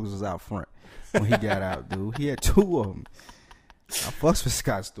them motherfuckers was out front when he got out, dude. He had 2 of them. I fucks with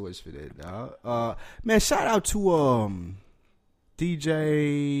Scott Storch for that, dog. Man, shout out to DJ.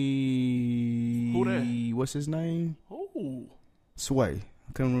 Who that? What's his name? Ooh. Sway.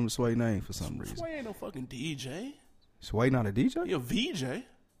 I couldn't remember Sway's name for some reason. Sway ain't no fucking DJ. Sway not a DJ? He a VJ.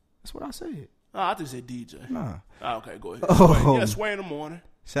 That's what I said. Oh, I just said DJ. Nah. Oh, okay, go ahead. Oh. Sway. Yeah, Sway in the morning.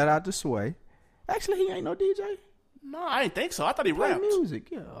 Shout out to Sway. Actually, he ain't no DJ. No, I didn't think so. I thought he Play rapped.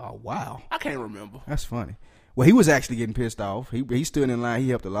 music. Yeah. Oh, wow. I can't remember. That's funny. Well, he was actually getting pissed off. He stood in line. He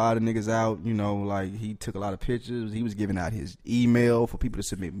helped a lot of niggas out. You know, like he took a lot of pictures. He was giving out his email for people to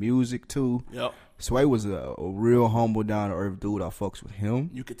submit music to. Yep. Sway was a real humble, down to earth dude. I fucks with him.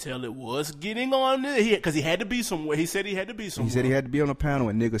 You could tell it was getting on there because he had to be somewhere. He said he had to be somewhere. He said he had to be on a panel,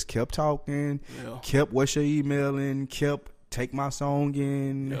 and niggas kept talking, kept what's your email in, kept take my song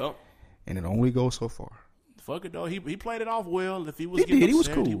in, and it only goes so far. Fuck it though. He played it off well. If he was, he was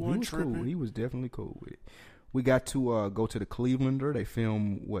cool. He was cool. He was definitely cool with it. We got to go to the Clevelander. They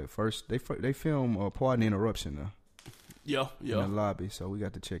filmed first? They filmed Pardon the Interruption now. Yeah. In the lobby, so we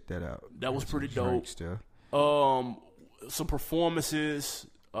got to check that out. That was pretty dope. Still. Some performances.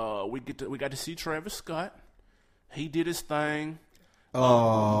 We got to see Travis Scott. He did his thing.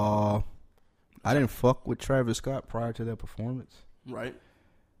 I didn't fuck with Travis Scott prior to that performance. Right.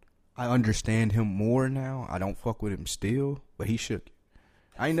 I understand him more now. I don't fuck with him still, but he shook it.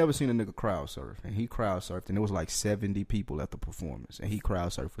 I ain't never seen a nigga crowd surf, and he crowd surfed, and it was like 70 people at the performance, and he crowd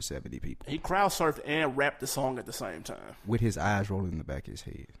surfed for 70 people. He crowd surfed and rapped the song at the same time. With his eyes rolling in the back of his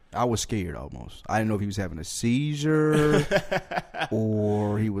head. I was scared almost. I didn't know if he was having a seizure,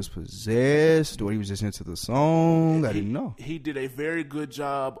 or he was possessed, or he was just into the song. I didn't know. He did a very good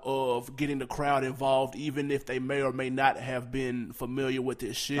job of getting the crowd involved, even if they may or may not have been familiar with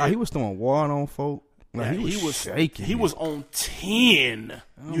this shit. He was throwing water on folk. Like, he was shaking. He was on 10.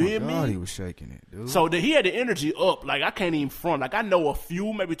 Oh you hear my God, me? He was shaking it, dude. So he had the energy up. Like, I can't even front. Like, I know a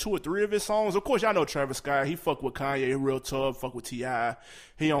few, maybe 2 or 3 of his songs. Of course, y'all know Travis Scott. He fuck with Kanye real tough. Fuck with T.I.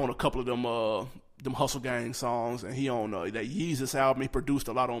 He owned a couple of them Hustle Gang songs, and he owned that Yeezus album. He produced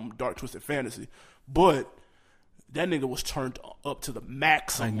a lot on Dark Twisted Fantasy. But that nigga was turned up to the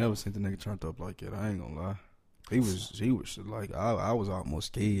maximum. I ain't never seen the nigga turned up like that. I ain't gonna lie. He was like, I was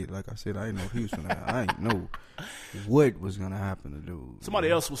almost scared. Like I said, I didn't know if he was gonna. I didn't know what was gonna happen to dude. Somebody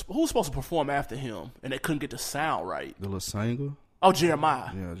else who was supposed to perform after him, and they couldn't get the sound right. The little singer. Oh, Jeremiah.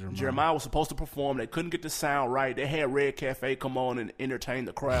 Yeah, Jeremiah was supposed to perform. They couldn't get the sound right. They had Red Cafe come on and entertain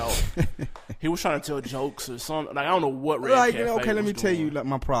the crowd. He was trying to tell jokes or something. Like, I don't know what Red Cafe okay, let me tell you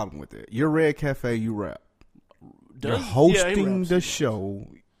my problem with it. You're Red Cafe, you rap. You're hosting the show.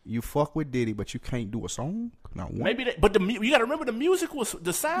 You fuck with Diddy, but you can't do a song? Not one. Maybe but you got to remember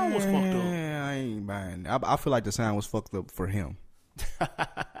the sound was fucked up. Yeah, I ain't buying. I feel like the sound was fucked up for him.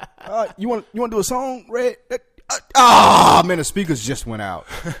 You want to do a song, Red? Man, the speakers just went out.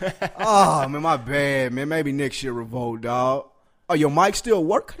 Man, my bad, man. Maybe next year revolt, dog. Oh, your mic still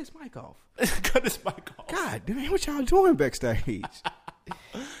work? Cut his mic off. Cut his mic off. God damn, what y'all doing backstage?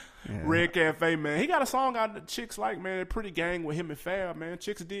 Yeah. Red Cafe, man. He got a song out that chicks like, man. Pretty Gang with him and Fab, man.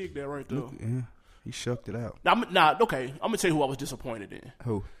 Chicks dig that right there. Yeah, he shucked it out. Okay. I'm going to tell you who I was disappointed in.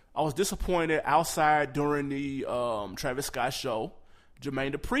 Who? I was disappointed outside during the Travis Scott show.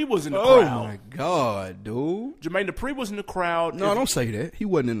 Jermaine Dupri was in the crowd. Oh, my God, dude. Jermaine Dupri was in the crowd. No, don't say that. He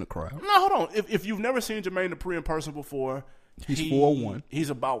wasn't in the crowd. No, hold on. If you've never seen Jermaine Dupri in person before, he's 4'1". He's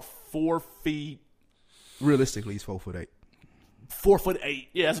about 4 feet. Realistically, he's 4'8". 4'8".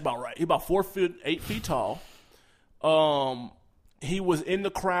 Yeah, that's about right. He's about 4 feet, 8 feet tall. He was in the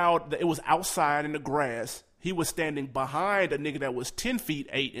crowd. It was outside in the grass. He was standing behind a nigga that was 10 feet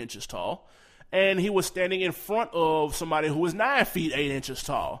 8 inches tall, and he was standing in front of somebody who was 9 feet 8 inches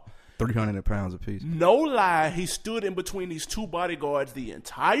tall. 300 pounds apiece. No lie, he stood in between these 2 bodyguards the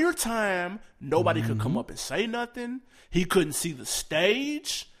entire time. Nobody could come up and say nothing. He couldn't see the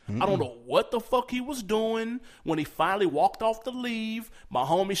stage. I don't know what the fuck he was doing. When he finally walked off to leave, my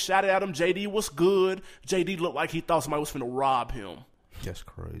homie shouted at him, JD, what's good? JD looked like he thought somebody was finna rob him. That's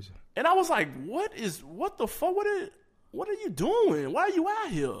crazy. And I was like, what the fuck? What are you doing? Why are you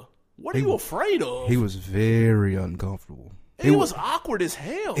out here? What are you afraid of? He was very uncomfortable. He was awkward as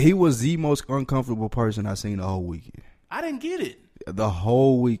hell. He was the most uncomfortable person I seen the whole weekend. I didn't get it. The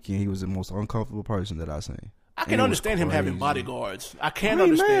whole weekend, he was the most uncomfortable person that I seen. I can understand him having bodyguards. I can't I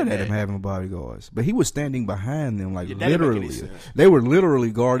ain't understand mad that. at him having bodyguards, but he was standing behind them, like Yeah, that didn't make any literally. sense. They were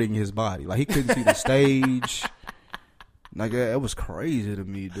literally guarding his body, like he couldn't see the stage. Like it was crazy to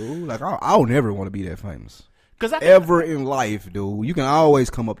me, dude. Like I'll never want to be that famous. Ever in life, dude. You can always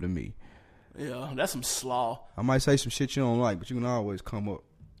come up to me. Yeah, that's some slaw. I might say some shit you don't like, but you can always come up.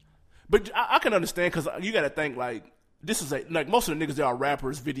 But I can understand because you got to think like this is like most of the niggas that are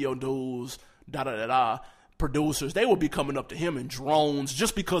rappers, video dudes, producers. They will be coming up to him in drones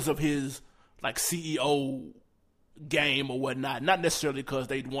just because of his like CEO game or whatnot. Not necessarily because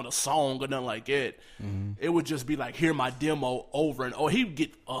they want a song or nothing like that. Mm-hmm. It would just be like, hear my demo over and he'd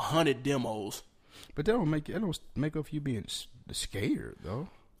get 100 demos. But that don't make up for you being scared though.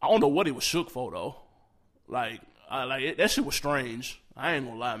 I don't know what he was shook for though. That shit was strange. I ain't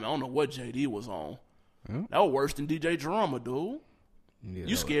gonna lie, man. I don't know what JD was on. Yeah. That was worse than DJ Drama, dude. Yeah,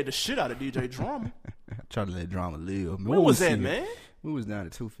 you scared the shit out of DJ Drama. I tried to let Drama live. Where was that, man? We was down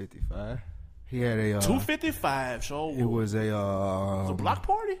at 255. He had a 255 show. It was a block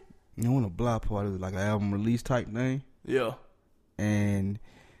party. It wasn't a block party. It was like an album release type thing. Yeah. And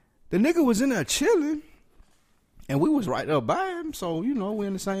the nigga was in there chilling, and we was right up by him. So we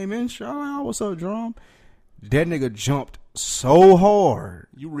in the same intro. Oh, what's up, Drum? That nigga jumped so hard.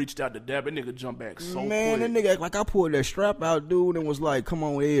 You reached out to dab. That nigga jumped back so man, quick. That nigga act like I pulled that strap out, dude, and was like, come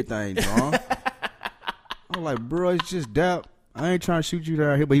on with everything, Drum. I'm like, bro, it's just dab. I ain't trying to shoot you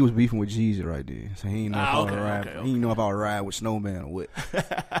down here, but he was beefing with Jeezy right there. So he ain't know if I would ride. Okay. He ain't know if I would ride with Snowman or what.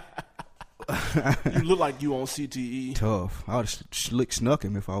 You look like you on CTE. Tough. I would have snuck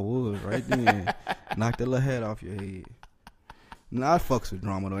him if I was right then. Knock that little head off your head. Nah, I fucks with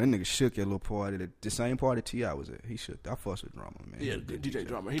Drama though. That nigga shook at a little party. The same party T.I. was at. He shook. I fucks with Drama, man. Yeah, DJ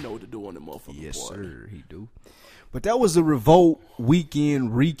Drama. He know what to do on the motherfucking yes, party. Yes, sir. He do. But that was the Revolt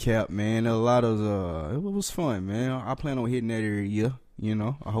weekend recap, man. A lot of it was fun, man. I plan on hitting that every year.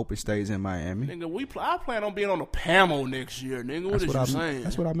 I hope it stays in Miami. Nigga, I plan on being on the Pamo next year, nigga. What you saying?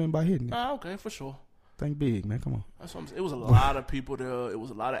 That's what I meant by hitting it. Okay, for sure. Think big, man. Come on. That's what I'm saying. It was a lot of people there. It was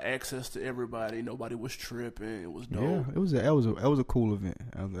a lot of access to everybody. Nobody was tripping. It was dope. Yeah, it was a cool event.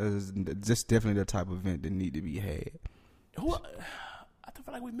 That's definitely the type of event that need to be had. I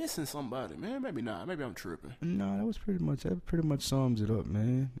feel like we missing somebody, man. Maybe not. Maybe I'm tripping. No, that pretty much sums it up,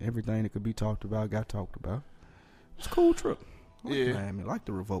 man. Everything that could be talked about got talked about. It's a cool trip. I like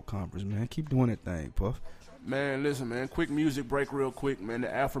the Revolt Conference, man. Keep doing that thing, Puff. Man, listen, man. Quick music break real quick, man.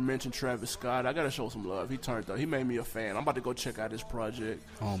 The aforementioned Travis Scott. I got to show some love. He turned up. He made me a fan. I'm about to go check out his project.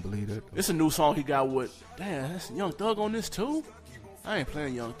 I don't believe it. It's a new song he got with... Damn, that's Young Thug on this, too? I ain't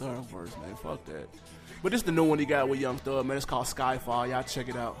playing Young Thug verse, man. Fuck that. But this the new one he got with Young Thug, man. It's called Skyfall. Y'all check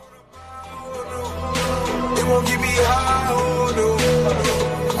it out. It won't get me high, oh no.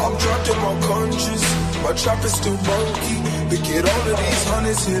 I'm dropped in my conscience. My trap is still funky. We get all of these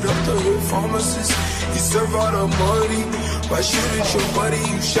hundreds, hit up the hood pharmacist. He serve out of money. Why shoot at your buddy?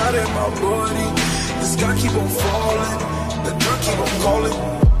 You shot at my body. The sky keep on falling. The drug keep on calling.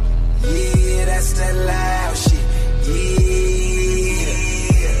 Yeah, that's that loud shit. Yeah,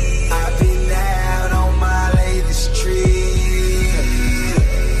 I've been out on my latest trip.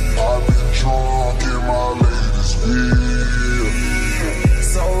 I've been drunk in my latest beer.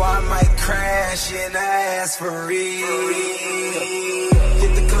 So I might crash and ask for real.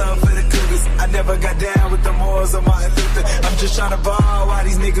 Hit the club for the cougars. I never got down with the Moors or Martin Luther. I'm just trying to ball. Why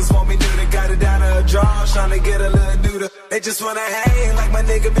these niggas want me to? They got it down to a draw. Trying to get a little neuter. They just wanna hang like my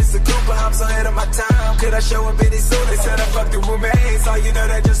nigga Mr. Cooper. I'm so ahead of my time. Could I show a bit soon? They said I fucked the roommates. Oh, you know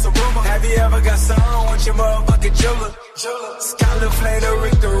that just a rumor. Have you ever got stoned with your motherfucking jeweler? Skylar Flater,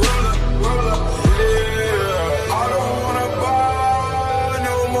 Rick the ruler. Yeah, I don't wanna buy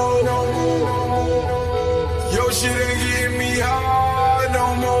no more. Yo, shit ain't getting me high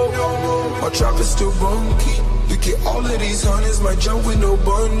no more. My trap is still bunky. You get all of these hundreds, might jump with no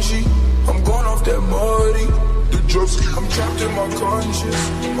bungee. I'm going off that muddy. The drugs, I'm trapped in my conscience.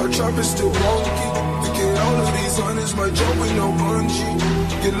 My trap is still wonky. You get all of these hundreds, might jump with no bungee.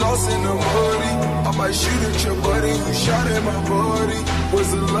 Get lost in the muddy. I might shoot at your buddy who shot at my body.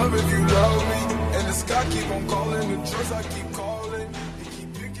 Was it love if you love me? And the sky keep on calling, the drugs I keep calling. They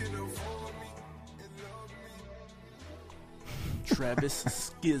keep picking up for me and love me. Travis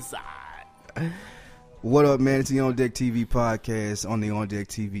Skizad. What up, man? It's the On Deck TV podcast on the On Deck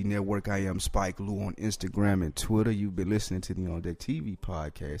TV network. I am Spike Lou on Instagram and Twitter. You've been listening to the On Deck TV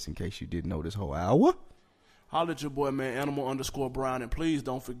podcast in case you didn't know this whole hour. Holla at your boy, man, Animal_Brown. And please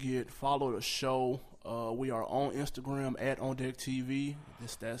don't forget, follow the show We are on Instagram at On Deck TV.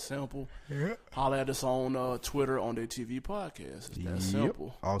 It's that simple. Holla at us on Twitter, On Deck TV Podcast. It's that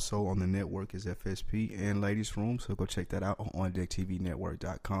simple. Also on the network is FSP and Ladies Room, so go check that out on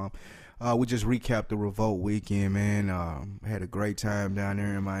OnDeckTVNetwork.com. We just recapped the Revolt weekend, man. Had a great time down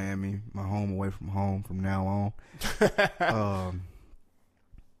there in Miami. My home away from home from now on.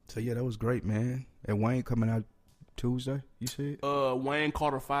 So yeah, that was great, man. And Wayne coming out Tuesday, you see it? Wayne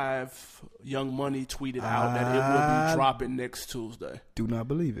Carter 5, Young Money tweeted out that it will be dropping next Tuesday. Do not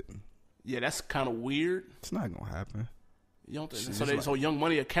believe it. Yeah, that's kind of weird. It's not gonna happen. You don't think so? Young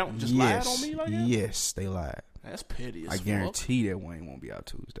Money account just lied on me like that? Yes, they lied. That's petty as I fuck. guarantee that Wayne won't be out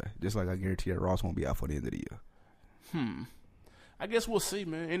Tuesday. Just like I guarantee that Ross won't be out for the end of the year. I guess we'll see,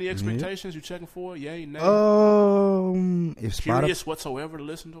 man. Any expectations you checking for? Yay, nay? If Curious whatsoever to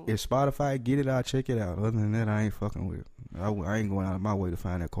listen to it? If Spotify get it, I'll check it out. Other than that, I ain't fucking with it. I ain't going out of my way to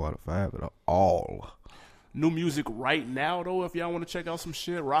find that Carter 5 at all. New music right now, though, if y'all want to check out some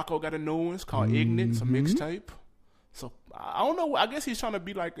shit. Rocco got a new one. It's called Ignite. It's a mixtape. So, I don't know. I guess he's trying to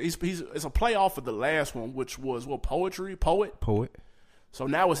be like, it's a playoff of the last one, which was, Poet. So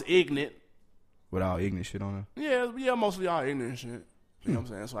now it's Ignite. With all ignorant shit on it? Yeah, mostly all ignorant shit. You know what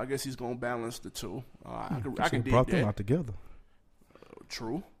I'm saying? So I guess he's going to balance the two. I can dig brought that. them out together.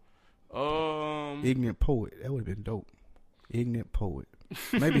 True. Ignorant Poet. That would have been dope. Ignorant Poet.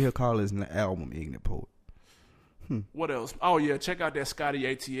 Maybe he'll call his album Ignorant Poet. What else? Oh, yeah. Check out that Scotty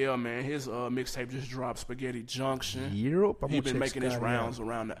ATL, man. His mixtape just dropped, Spaghetti Junction. Europe. He been making his rounds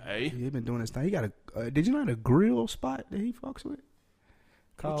around the A. He been doing his thing. He got did you know a grill spot that he fucks with?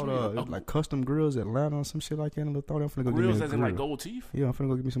 Called like Custom Grills Atlanta or some shit like that. I'm finna go grills get me a as grill. in like gold teeth? Yeah, I'm finna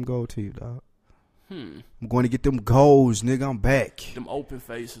go get me some gold teeth, dog. I'm going to get them golds, nigga. I'm back. Them open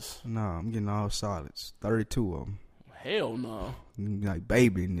faces. Nah, I'm getting all solids. 32 of them. Hell no. Like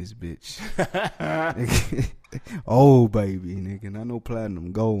baby in this bitch. Old baby, nigga. Not no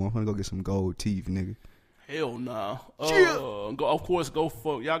platinum gold. I'm finna go get some gold teeth, nigga. Hell nah. Y'all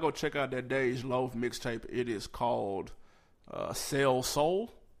go check out that Dej Loaf mixtape. It is called Sell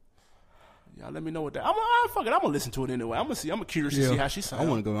Soul. Y'all let me know what that. Fuck it. I'm gonna listen to it anyway. I'm curious to see how she sounds. I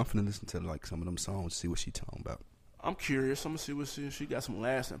wanna go. I'm finna listen to like some of them songs, see what she talking about. I'm curious. I'm gonna see what she got some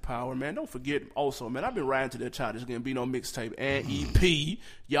lasting power, man. Don't forget also, man, I've been riding to that Childish Gambino mixtape and EP.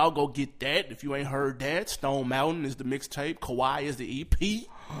 Y'all go get that if you ain't heard that. Stone Mountain is the mixtape. Kawhi is the EP.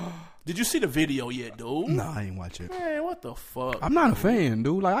 Did you see the video yet, dude? Nah, I ain't watch it. Man, what the fuck? I'm not a fan,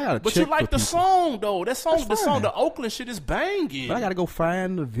 dude. Like I gotta. But check you like the people. song though. The Oakland shit is banging. But I gotta go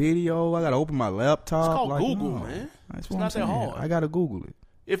find the video. I gotta open my laptop. It's called Google, man. That's it's not that hard. I gotta Google it.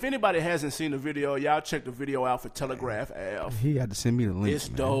 If anybody hasn't seen the video, y'all check the video out for Telegraph Ave. He had to send me the link. It's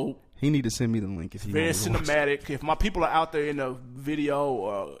dope. He need to send me the link if he very wants to watch cinematic. If my people are out there in the video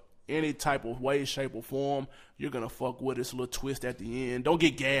or any type of way, shape, or form, you're gonna fuck with this little twist at the end. Don't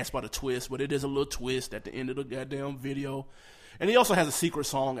get gassed by the twist, but it is a little twist at the end of the goddamn video. And he also has a secret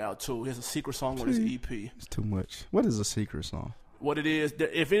song out too. He has a secret song on his EP. It's too much. What is a secret song? What it is,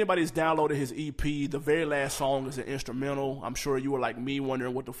 if anybody's downloaded his EP, the very last song is an instrumental. I'm sure you were like me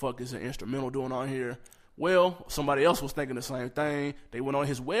wondering what the fuck is an instrumental doing on here. Well, somebody else was thinking the same thing. They went on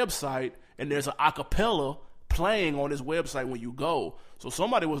his website, and there's an acapella playing on his website when you go. So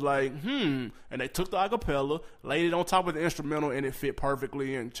somebody was like, and they took the acapella, laid it on top of the instrumental, and it fit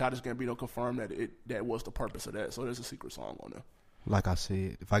perfectly, and Childish Gambino confirmed that that was the purpose of that. So there's a secret song on there. Like I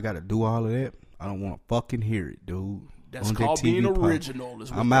said, if I got to do all of that, I don't want to fucking hear it, dude. That's called being original.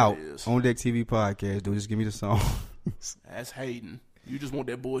 Is what I'm out. Is. On Deck TV podcast, dude. Just give me the song. That's hating. You just want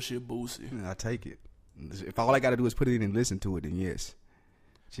that bullshit Boosie. I take it. If all I got to do is put it in and listen to it, then yes.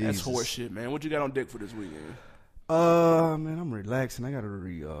 Jesus. That's horse shit, man. What you got on deck for this weekend? Man, I'm relaxing. I got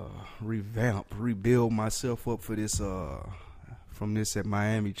to rebuild myself up for this from this at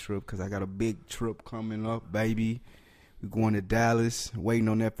Miami trip because I got a big trip coming up, baby. We're going to Dallas, waiting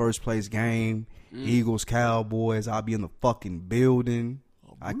on that first place game. Eagles, Cowboys. I'll be in the fucking building.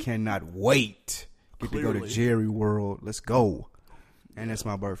 I cannot wait. Get to go to Jerry World. Let's go. And it's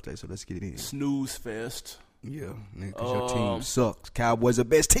my birthday, so let's get it in. Snooze fest. Yeah, nigga, because your team sucks. Cowboys are the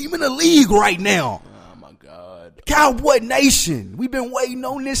best team in the league right now. Oh, my God. Cowboy Nation. We've been waiting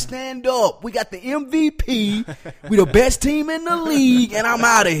on this stand up. We got the MVP. We the best team in the league, and I'm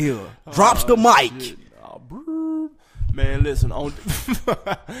out of here. Drops the mic. Man, listen.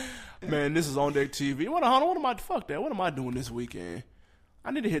 Man, this is On Deck TV. What am I doing this weekend?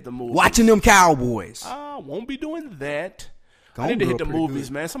 I need to hit the movies. Watching them Cowboys. I won't be doing that. I need to hit the movies,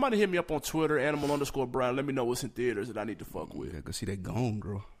 man. Somebody hit me up on Twitter, @animal_Brown. Let me know what's in theaters that I need to fuck with. Yeah, go see that Gone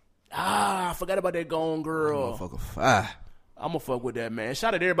Girl. I forgot about that Gone Girl. Motherfucker fire. I'm gonna fuck with that, man.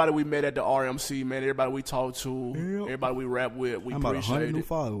 Shout out to everybody we met at the RMC, man. Everybody we talked to, everybody we rap with. We I'm about 100 appreciate new it.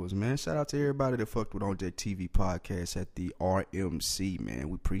 followers, man. Shout out to everybody that fucked with On Deck TV podcast at the RMC, man.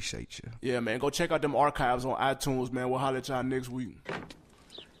 We appreciate you. Yeah, man. Go check out them archives on iTunes, man. We'll holler at y'all next week.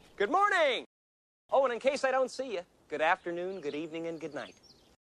 Good morning. Oh, and in case I don't see you, good afternoon, good evening, and good night.